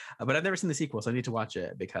bad. But I've never seen the sequel, so I need to watch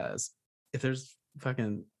it, because if there's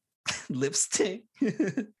fucking lipstick.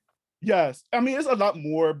 Yes, I mean, it's a lot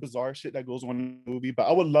more bizarre shit that goes on in the movie, but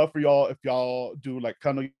I would love for y'all, if y'all do like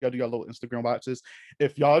kind of y'all do your little Instagram watches.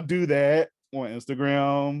 If y'all do that on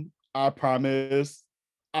Instagram, I promise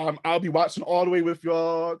I'll be watching all the way with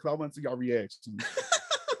y'all, because I want to see y'all reactions.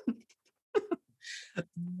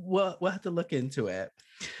 We'll have to look into it,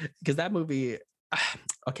 because that movie.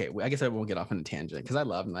 Okay, I guess I won't get off on a tangent, because I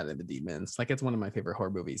love Night of the Demons. Like, it's one of my favorite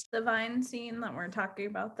horror movies. The vine scene that we're talking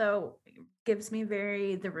about, though, gives me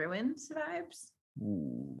very The Ruins vibes.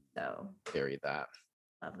 Ooh, so very that.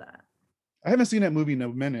 Love that. I haven't seen that movie in a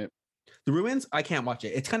minute. The Ruins, I can't watch it.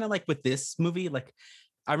 It's kind of like with this movie, like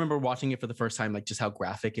I remember watching it for the first time, like just how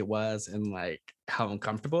graphic it was and like how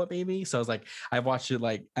uncomfortable it made me. So I was like, I've watched it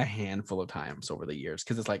like a handful of times over the years,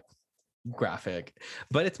 because it's like graphic,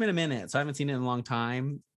 but it's been a minute, so I haven't seen it in a long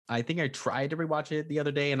time. I think I tried to rewatch it the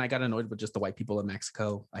other day, and I got annoyed with just the white people in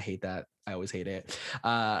Mexico. I hate that. I always hate it. So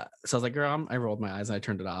I was like, girl, I rolled my eyes and I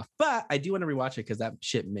turned it off. But I do want to rewatch it, because that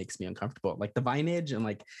shit makes me uncomfortable. Like the vinage and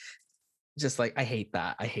like just like I hate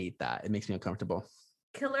that. It makes me uncomfortable.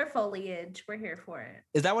 Killer Foliage. We're here for it.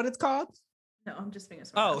 Is that what it's called? No, I'm just being a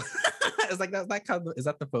smart. Oh, it's like is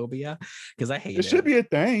that the phobia? Because I hate it. It should be a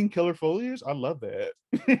thing. Killer Foliage. I love that.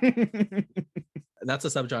 That's a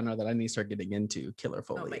subgenre that I need to start getting into. Killer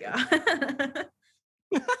foliage. Oh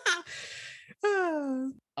my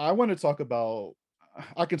god. I want to talk about.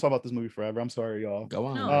 I can talk about this movie forever. I'm sorry, y'all. Go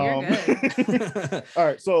on. No, you're good. All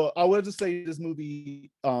right, so I would just say this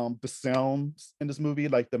movie, the sounds in this movie,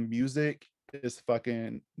 like the music is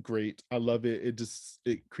fucking great. I love it.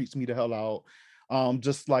 It creeps me the hell out.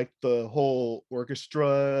 Just like the whole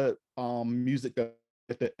orchestra music that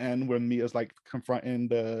at the end when Mia's like confronting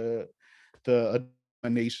the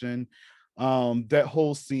nation. That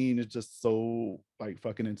whole scene is just so like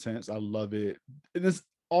fucking intense. I love it. And it's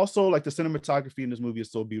also like the cinematography in this movie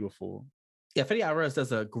is so beautiful. Yeah, Fede Alvarez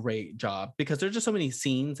does a great job because there's just so many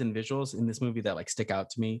scenes and visuals in this movie that like stick out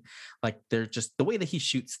to me. Like they're just the way that he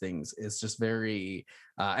shoots things is just very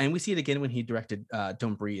and we see it again when he directed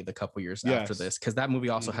Don't Breathe a couple years after Yes. this, because that movie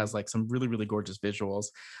also has Mhm. like some really, really gorgeous visuals.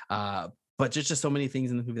 But just so many things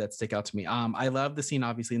in the movie that stick out to me. I love the scene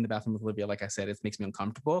obviously in the bathroom with Olivia. Like I said, it makes me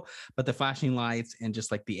uncomfortable. But the flashing lights and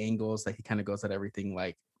just like the angles that he kind of goes at everything,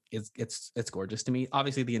 like it's gorgeous to me.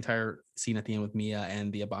 Obviously, the entire scene at the end with Mia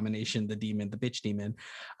and the abomination, the demon, the bitch demon,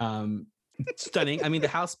 um, stunning. I mean,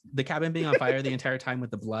 the cabin being on fire the entire time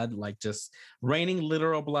with the blood, like just raining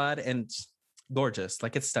literal blood, and gorgeous.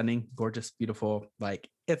 Like it's stunning, gorgeous, beautiful. Like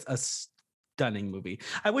it's a stunning movie.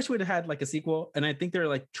 I wish we'd have had like a sequel, and I think they're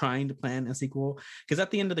like trying to plan a sequel because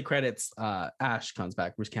at the end of the credits, Ash comes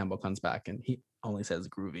back, Bruce Campbell comes back, and he only says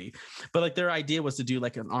groovy. But like their idea was to do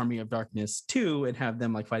like an Army of Darkness 2 and have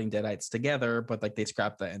them like fighting Deadites together, but like they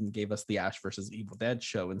scrapped that and gave us the Ash versus Evil Dead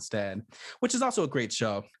show instead, which is also a great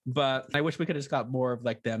show. But I wish we could have just got more of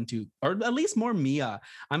like them to, or at least more Mia.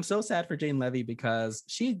 I'm so sad for Jane Levy because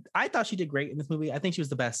I thought she did great in this movie. I think she was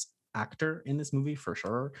the best actor in this movie for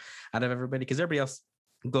sure out of everybody, because everybody else,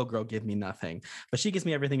 go girl, give me nothing, but she gives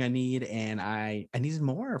me everything I need, and I needed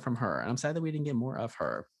more from her, and I'm sad that we didn't get more of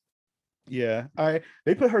her. Yeah, I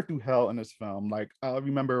they put her through hell in this film. Like I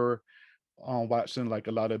remember watching like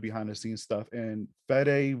a lot of behind the scenes stuff, and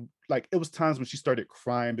Fede, like it was times when she started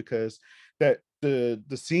crying because that the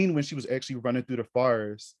scene when she was actually running through the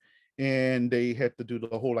forest and they had to do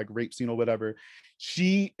the whole like rape scene or whatever,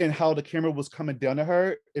 she and how the camera was coming down to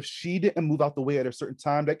her, if she didn't move out the way at a certain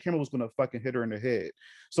time, that camera was gonna fucking hit her in the head.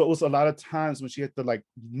 So it was a lot of times when she had to like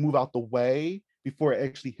move out the way before it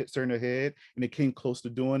actually hits her in the head, and it came close to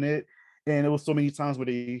doing it. And it was so many times where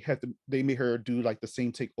they made her do like the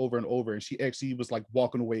same take over and over, and she actually was like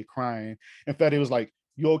walking away crying. And Fede was like,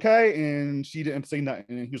 "You okay?" And she didn't say nothing,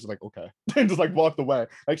 and he was like, "Okay," and just like walked away.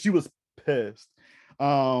 Like she was pissed.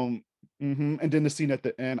 And then the scene at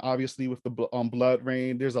the end, obviously with the blood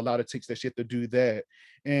rain, there's a lot of takes that she had to do that.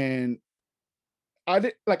 And I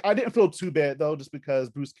didn't feel too bad though, just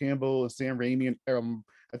because Bruce Campbell and Sam Raimi and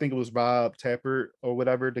I think it was Rob Tapert or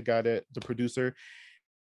whatever, the guy that the producer,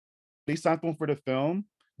 they signed them for the film,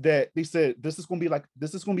 that they said this is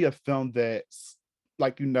gonna be a film that's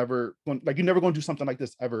like you're never gonna do something like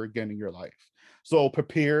this ever again in your life. So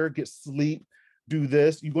prepare, get sleep, do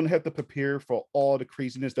this. You're gonna have to prepare for all the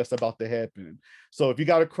craziness that's about to happen. So if you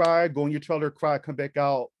gotta cry, go in your trailer, cry, come back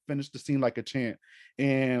out, finish the scene like a champ.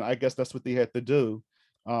 And I guess that's what they had to do.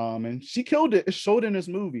 And she killed it. It showed in this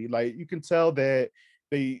movie. Like you can tell that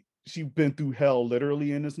she been through hell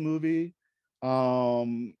literally in this movie.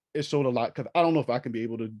 It showed a lot because I don't know if I can be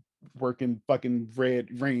able to work in fucking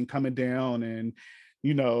red rain coming down, and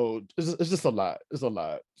it's just a lot. It's a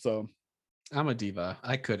lot. So I'm a diva.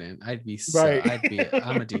 I couldn't. right.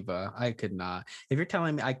 I'm a diva. I could not. If you're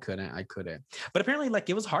telling me I couldn't. But apparently, like,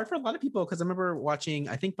 it was hard for a lot of people because I remember watching,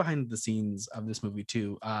 I think behind the scenes of this movie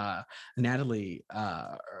too, Natalie,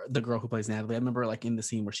 the girl who plays Natalie, I remember like in the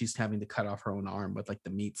scene where she's having to cut off her own arm with like the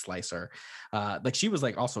meat slicer. Like she was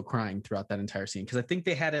like also crying throughout that entire scene because I think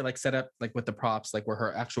they had it like set up like with the props, like where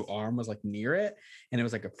her actual arm was like near it and it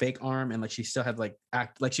was like a fake arm, and like she still had like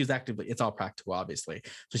she was actively, it's all practical obviously,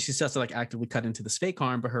 so she still has to like actively cut into this fake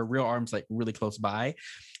arm, but her real arm's like really close by.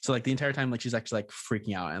 So like the entire time, like she's actually like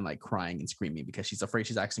freaking out and like crying and screaming because she's afraid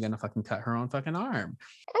she's actually gonna fucking cut her own fucking arm.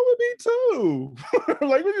 I would be too.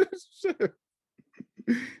 Like shit.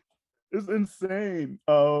 It's insane.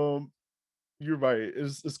 You're right.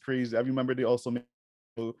 It's crazy. I remember they also made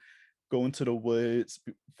go into the woods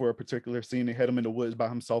for a particular scene. They had him in the woods by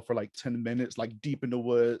himself for like 10 minutes, like deep in the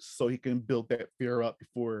woods, so he can build that fear up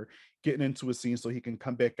before getting into a scene so he can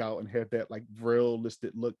come back out and have that like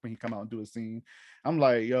realistic look when he come out and do a scene. I'm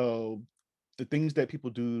like, yo, the things that people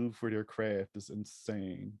do for their craft is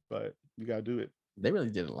insane, but you gotta do it. They really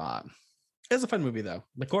did a lot. It was a fun movie though.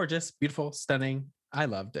 Like gorgeous, beautiful, stunning. I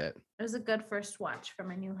loved it. It was a good first watch for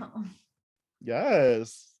my new home.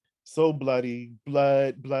 Yes. So bloody,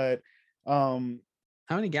 blood. How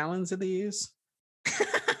many gallons did they use?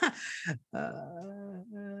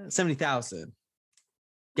 70,000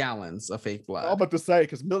 gallons of fake blood. I'm about to say,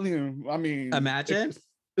 because million, I mean, Imagine.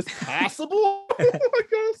 it's possible, I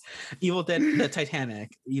guess. Evil Dead, the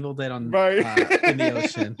Titanic, Evil Dead on Right. in the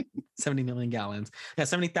ocean. 70 million gallons. Yeah,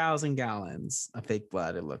 70,000 gallons of fake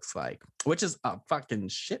blood, it looks like, which is a fucking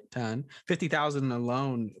shit ton. 50,000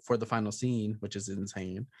 alone for the final scene, which is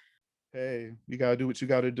insane. Hey, you gotta do what you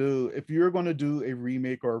gotta do. If you're gonna do a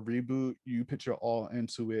remake or a reboot, you put your all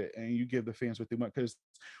into it and you give the fans what they want. Because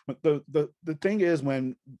the thing is,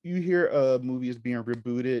 when you hear a movie is being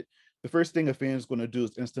rebooted, the first thing a fan is going to do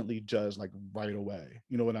is instantly judge like right away.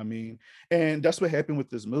 You know what I mean? And that's what happened with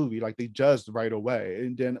this movie. Like they judged right away.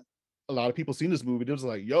 And then a lot of people seen this movie. They was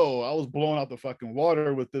like, yo, I was blown out the fucking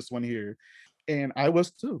water with this one here. And I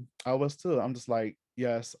was too. I'm just like,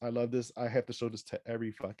 yes, I love this. I have to show this to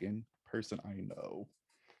every fucking person I know.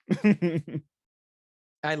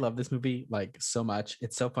 I love this movie like so much.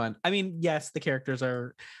 It's so fun. I mean, yes, the characters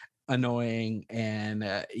are annoying,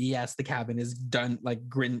 and yes, the cabin is done like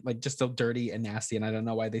grin, like just so dirty and nasty, and I don't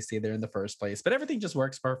know why they stay there in the first place, but everything just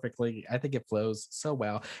works perfectly. I think it flows so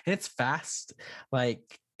well, and it's fast. Like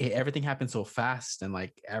everything happens so fast, and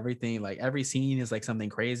like everything, like every scene is like something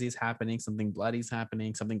crazy is happening, something bloody's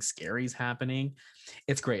happening, something scary's happening.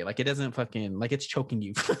 It's great. Like it doesn't fucking like it's choking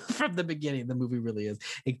you from the beginning. The movie really is.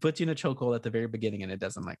 It puts you in a chokehold at the very beginning, and it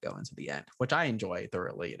doesn't like go into the end, which I enjoy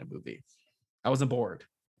thoroughly in a movie. I wasn't bored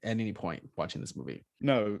at any point watching this movie.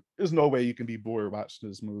 No, there's no way you can be bored watching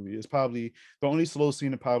this movie. It's probably the only slow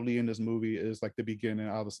scene probably in this movie is like the beginning,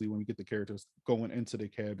 obviously, when we get the characters going into the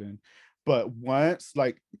cabin. But once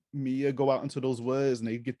like Mia go out into those woods and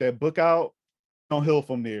they get that book out, downhill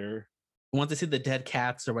from there. Once they see the dead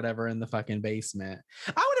cats or whatever in the fucking basement,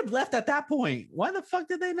 I would have left at that point. Why the fuck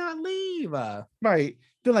did they not leave? Right.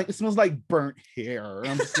 They're like, it smells like burnt hair.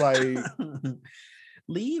 I'm just like,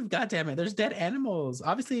 leave, goddammit. There's dead animals.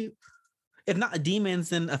 Obviously, if not demons,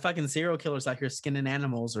 then a fucking serial killer's out here skinning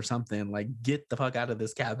animals or something. Like, get the fuck out of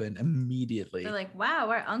this cabin immediately. They're like, wow,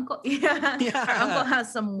 our uncle, our uncle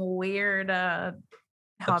has some weird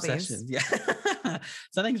hobbies. Obsessions. Yeah.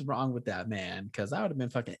 Something's wrong with that man, because I would have been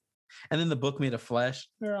fucking. And then the book made of flesh.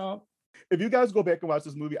 Girl. If you guys go back and watch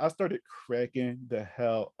this movie, I started cracking the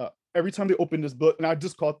hell up. Every time they open this book, and I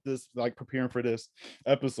just caught this like preparing for this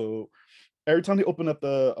episode. Every time they open up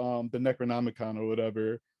the Necronomicon or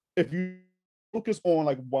whatever, if you focus on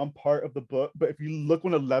like one part of the book, but if you look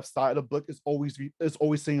on the left side of the book, it's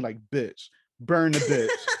always saying like bitch, burn the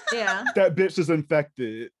bitch. Yeah. That bitch is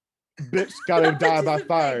infected. Bitch gotta die by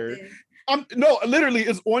fire. No, literally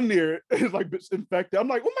it's on there. It's like bitch infected. I'm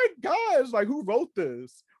like, oh my gosh, like who wrote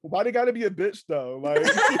this? Why they gotta be a bitch though? Like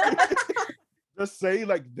just say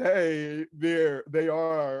like they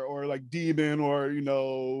are, or like demon, or you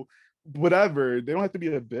know, whatever. They don't have to be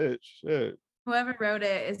a bitch. Shit. Whoever wrote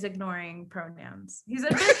it is ignoring pronouns. He's a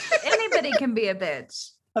bitch. Anybody can be a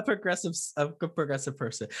bitch. A progressive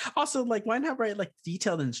person. Also, like, why not write like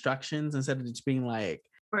detailed instructions instead of just being like,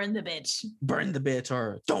 burn the bitch,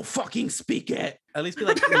 or don't fucking speak it. At least be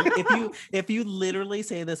like, if you literally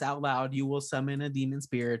say this out loud, you will summon a demon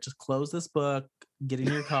spirit. Just close this book, get in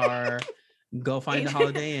your car, go find a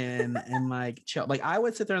Holiday Inn, and like chill. Like I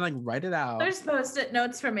would sit there and like write it out. There's post-it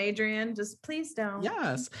notes from Adrian. Just please don't.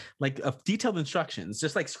 Yes, like detailed instructions.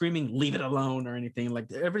 Just like screaming, leave it alone or anything. Like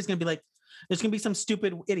everybody's gonna be like, there's gonna be some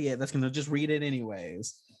stupid idiot that's gonna just read it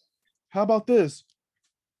anyways. How about this?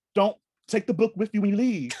 Don't take the book with you when you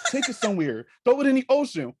leave. Take it somewhere. Throw it in the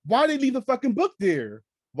ocean. Why did they leave the fucking book there?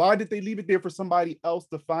 Why did they leave it there for somebody else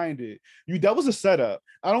to find it? That was a setup.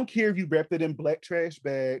 I don't care if you wrapped it in black trash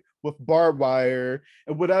bag with barbed wire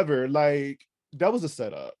and whatever. Like, that was a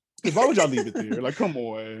setup. Why would y'all leave it there? Like, come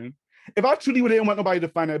on. If I truly didn't want nobody to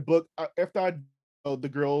find that book, after the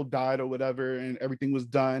girl died or whatever and everything was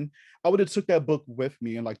done, I would have took that book with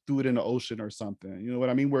me and like threw it in the ocean or something. You know what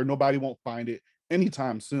I mean? Where nobody won't find it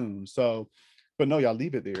anytime soon. So, but no, y'all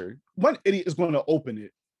leave it there. One idiot is going to open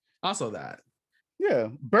it. Also that. Yeah,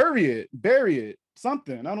 bury it,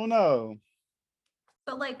 something. I don't know.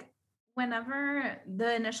 But like, whenever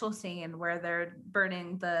the initial scene where they're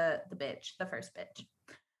burning the bitch, the first bitch,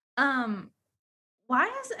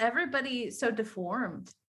 why is everybody so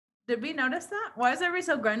deformed? Did we notice that? Why is everybody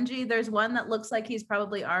so grungy? There's one that looks like he's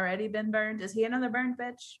probably already been burned. Is he another burned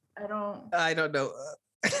bitch? I don't know.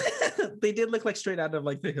 They did look like straight out of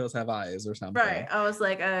like The Hills Have Eyes or something. Right. I was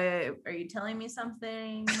like, are you telling me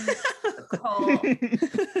something?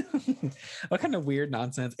 What kind of weird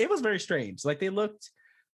nonsense? It was very strange. Like they looked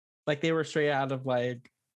like they were straight out of like,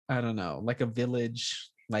 I don't know, like a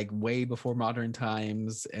village, like way before modern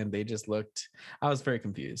times. And they just looked, I was very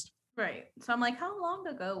confused. Right. So I'm like, how long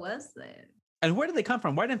ago was this? And where did they come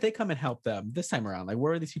from? Why didn't they come and help them this time around? Like,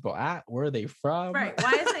 where are these people at? Where are they from? Right.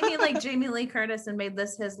 Why isn't he like Jamie Lee Curtis and made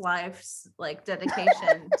this his life's like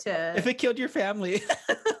dedication to? If it killed your family,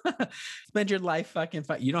 spend your life fucking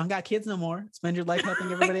you don't got kids no more. Spend your life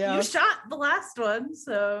helping everybody else. You shot the last one,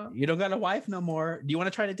 so you don't got a wife no more. Do you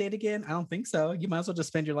want to try to date again? I don't think so. You might as well just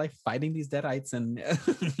spend your life fighting these deadites. And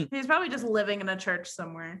he's probably just living in a church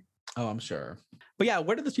somewhere. Oh, I'm sure. But yeah,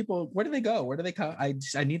 where do those people, where do they go? Where do they come?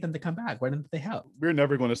 I need them to come back. Why didn't they help? We're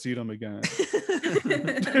never going to see them again.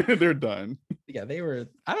 They're done. Yeah, they were,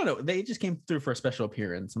 I don't know, they just came through for a special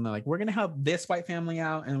appearance and they're like, we're gonna help this white family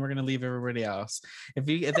out and we're gonna leave everybody else. If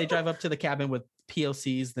they drive up to the cabin with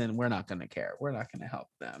POCs, then we're not gonna care. We're not gonna help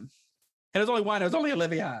them. And it was only one, it was only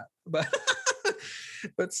Olivia, but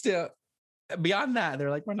but still, beyond that, they're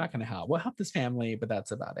like, we're not gonna help. We'll help this family, but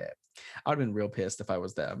that's about it. I would have been real pissed if I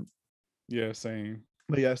was them. Yeah, same.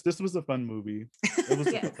 But yes, this was a fun movie. Yes.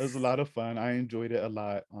 It was a lot of fun. I enjoyed it a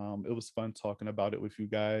lot. It was fun talking about it with you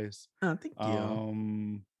guys. Oh, thank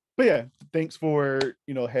you. But yeah, thanks for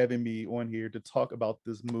having me on here to talk about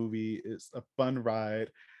this movie. It's a fun ride.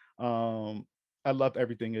 I loved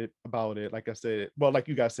everything about it. Like I said, well, like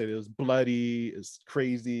you guys said, it was bloody, it's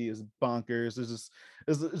crazy, it's bonkers. It's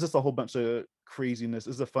just a whole bunch of craziness.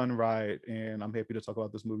 It's a fun ride, and I'm happy to talk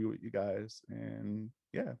about this movie with you guys. And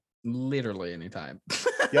yeah. Literally anytime.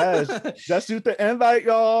 Yes, just shoot the invite,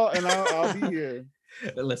 y'all, and I'll be here.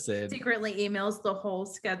 Listen, Secretly emails the whole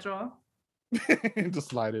schedule. Just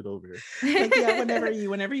slide it over. like, yeah,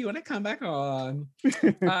 whenever you want to come back on.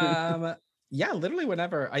 Yeah, literally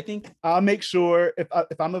whenever. I think I'll make sure if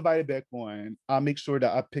I'm invited back on, I'll make sure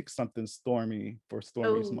that I pick something stormy for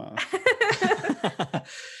Stormy's mom.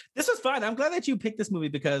 This was fun. I'm glad that you picked this movie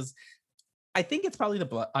because I think it's probably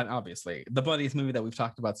obviously the bloodiest movie that we've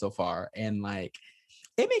talked about so far, and like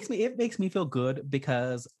it makes me feel good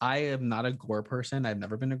because I am not a gore person. I've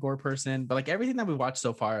never been a gore person, but like everything that we watched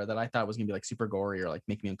so far that I thought was gonna be like super gory or like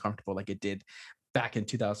make me uncomfortable, like it did back in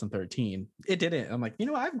 2013, it didn't. I'm like,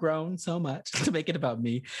 I've grown so much to make it about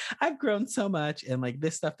me. I've grown so much, and like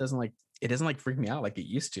this stuff doesn't freak me out like it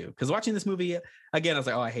used to. Because watching this movie again, I was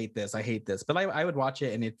like, oh, I hate this, but I would watch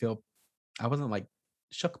it and I wasn't like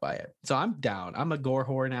shook by it. So I'm down. I'm a gore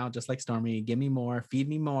whore now, just like Stormy. Give me more, feed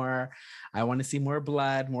me more. I want to see more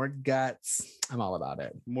blood, more guts. I'm all about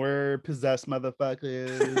it. More possessed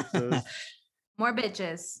motherfuckers. More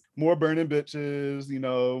bitches. More burning bitches,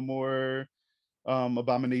 more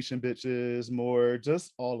abomination bitches, more,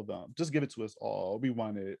 just all of them. Just give it to us all. We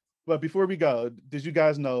want it. But before we go, did you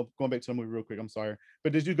guys know, going back to the movie real quick, I'm sorry,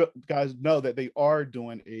 but did you guys know that they are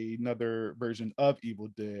doing another version of Evil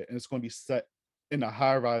Dead, and it's going to be set in a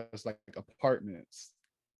high-rise like apartments?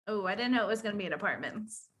 Oh, I didn't know it was going to be in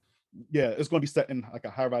apartments. Yeah, it's going to be set in like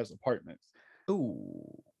a high-rise apartments.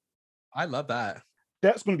 Ooh, I love that.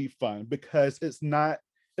 That's going to be fun because it's not,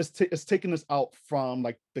 it's taking us out from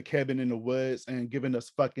like the cabin in the woods and giving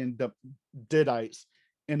us fucking deadites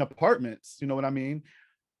in apartments. You know what I mean?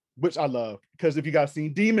 Which I love, because if you guys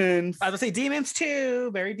seen Demons, I would say Demons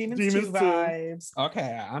 2, very Demons 2 vibes.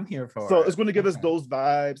 Okay, I'm here for it. So it's going to give us those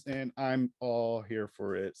vibes, and I'm all here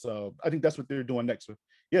for it. So I think that's what they're doing next.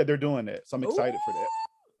 Yeah, they're doing it. So I'm excited for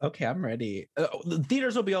that. Okay, I'm ready. The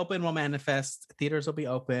theaters will be open. We'll manifest. Theaters will be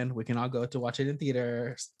open. We can all go to watch it in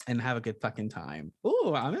theaters and have a good fucking time.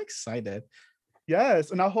 Ooh, I'm excited.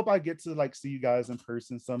 Yes, and I hope I get to like see you guys in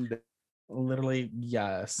person someday. Literally,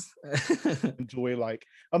 yes. Enjoy like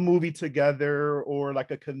a movie together or like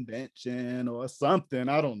a convention or something.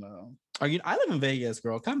 I don't know. I live in Vegas,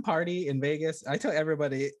 girl. Come party in Vegas. I tell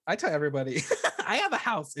everybody. I have a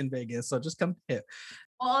house in Vegas, so just come hit.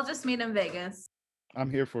 Well, I'll just meet in Vegas. I'm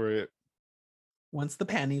here for it. Once the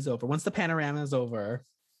panty's over, once the panorama is over.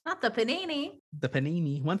 Not the panini. The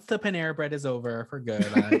panini. Once the Panera Bread is over for good.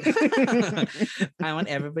 I want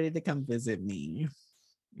everybody to come visit me.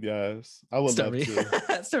 Yes, I would love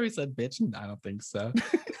to. Story said, bitch, I don't think so.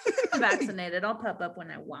 I'm vaccinated. I'll pop up when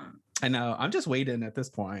I want. I know. I'm just waiting at this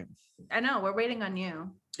point. I know. We're waiting on you.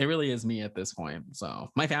 It really is me at this point. So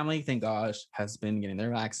my family, thank gosh, has been getting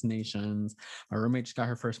their vaccinations. My roommate just got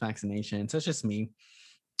her first vaccination. So it's just me.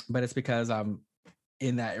 But it's because I'm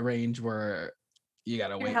in that range where you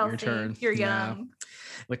gotta wait your turn. You're young.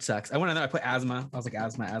 Which sucks. I went in there, I put asthma. I was like,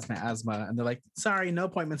 asthma. And they're like, sorry, no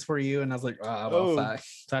appointments for you. And I was like, oh, well, fuck.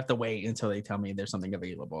 So I have to wait until they tell me there's something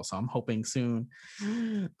available. So I'm hoping soon.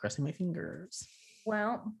 Crossing my fingers.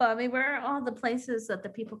 Well, Bobby, where are all the places that the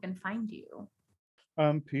people can find you?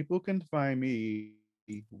 People can find me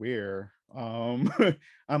where? I'm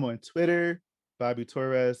on Twitter, Bobby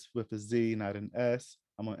Torres with a Z, not an S.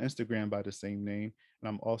 I'm on Instagram by the same name. And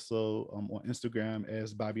I'm also on Instagram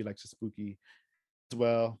as Bobby Likes It Spooky as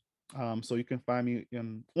well. So you can find me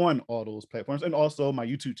on all those platforms, and also my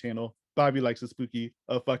YouTube channel, Bobby Likes It Spooky,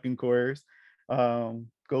 of fucking course.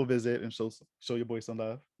 Go visit and show your boy some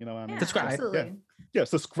love. You know what I mean? Subscribe. Yeah,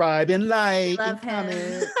 subscribe and like Love and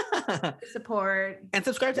him. comment. Support. And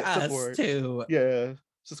subscribe to us too. Yeah.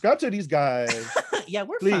 Subscribe to these guys. Yeah,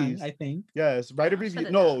 we're fun, I think. Yes, write a review.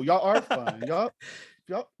 No, y'all are fun. Y'all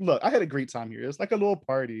look, I had a great time here. It's like a little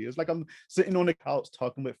party. It's like I'm sitting on the couch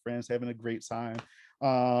talking with friends, having a great time.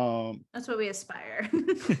 That's what we aspire.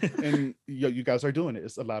 And you guys are doing it.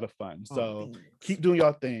 It's a lot of fun. Oh, So thanks. keep doing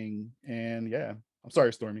your thing. And yeah, I'm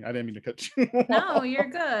sorry, Stormy. I didn't mean to cut you. No, you're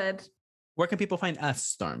good. Where can people find us,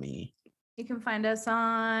 Stormy? You can find us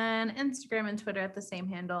on Instagram and Twitter at the same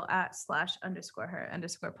handle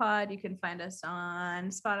 @/_her_pod. You can find us on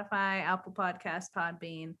Spotify, Apple Podcasts,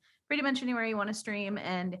 Podbean, pretty much anywhere you want to stream.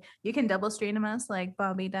 And you can double stream us like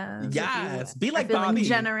Bobby does. if you Yes, be are like feeling Bobby.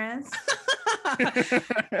 generous.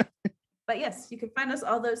 But yes, you can find us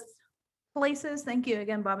all those places. Thank you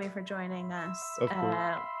again, Bobby, for joining us. Of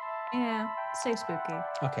course. Yeah, stay spooky.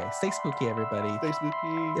 Okay, stay spooky, everybody. Stay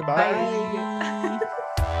spooky. Goodbye.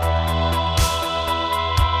 Bye.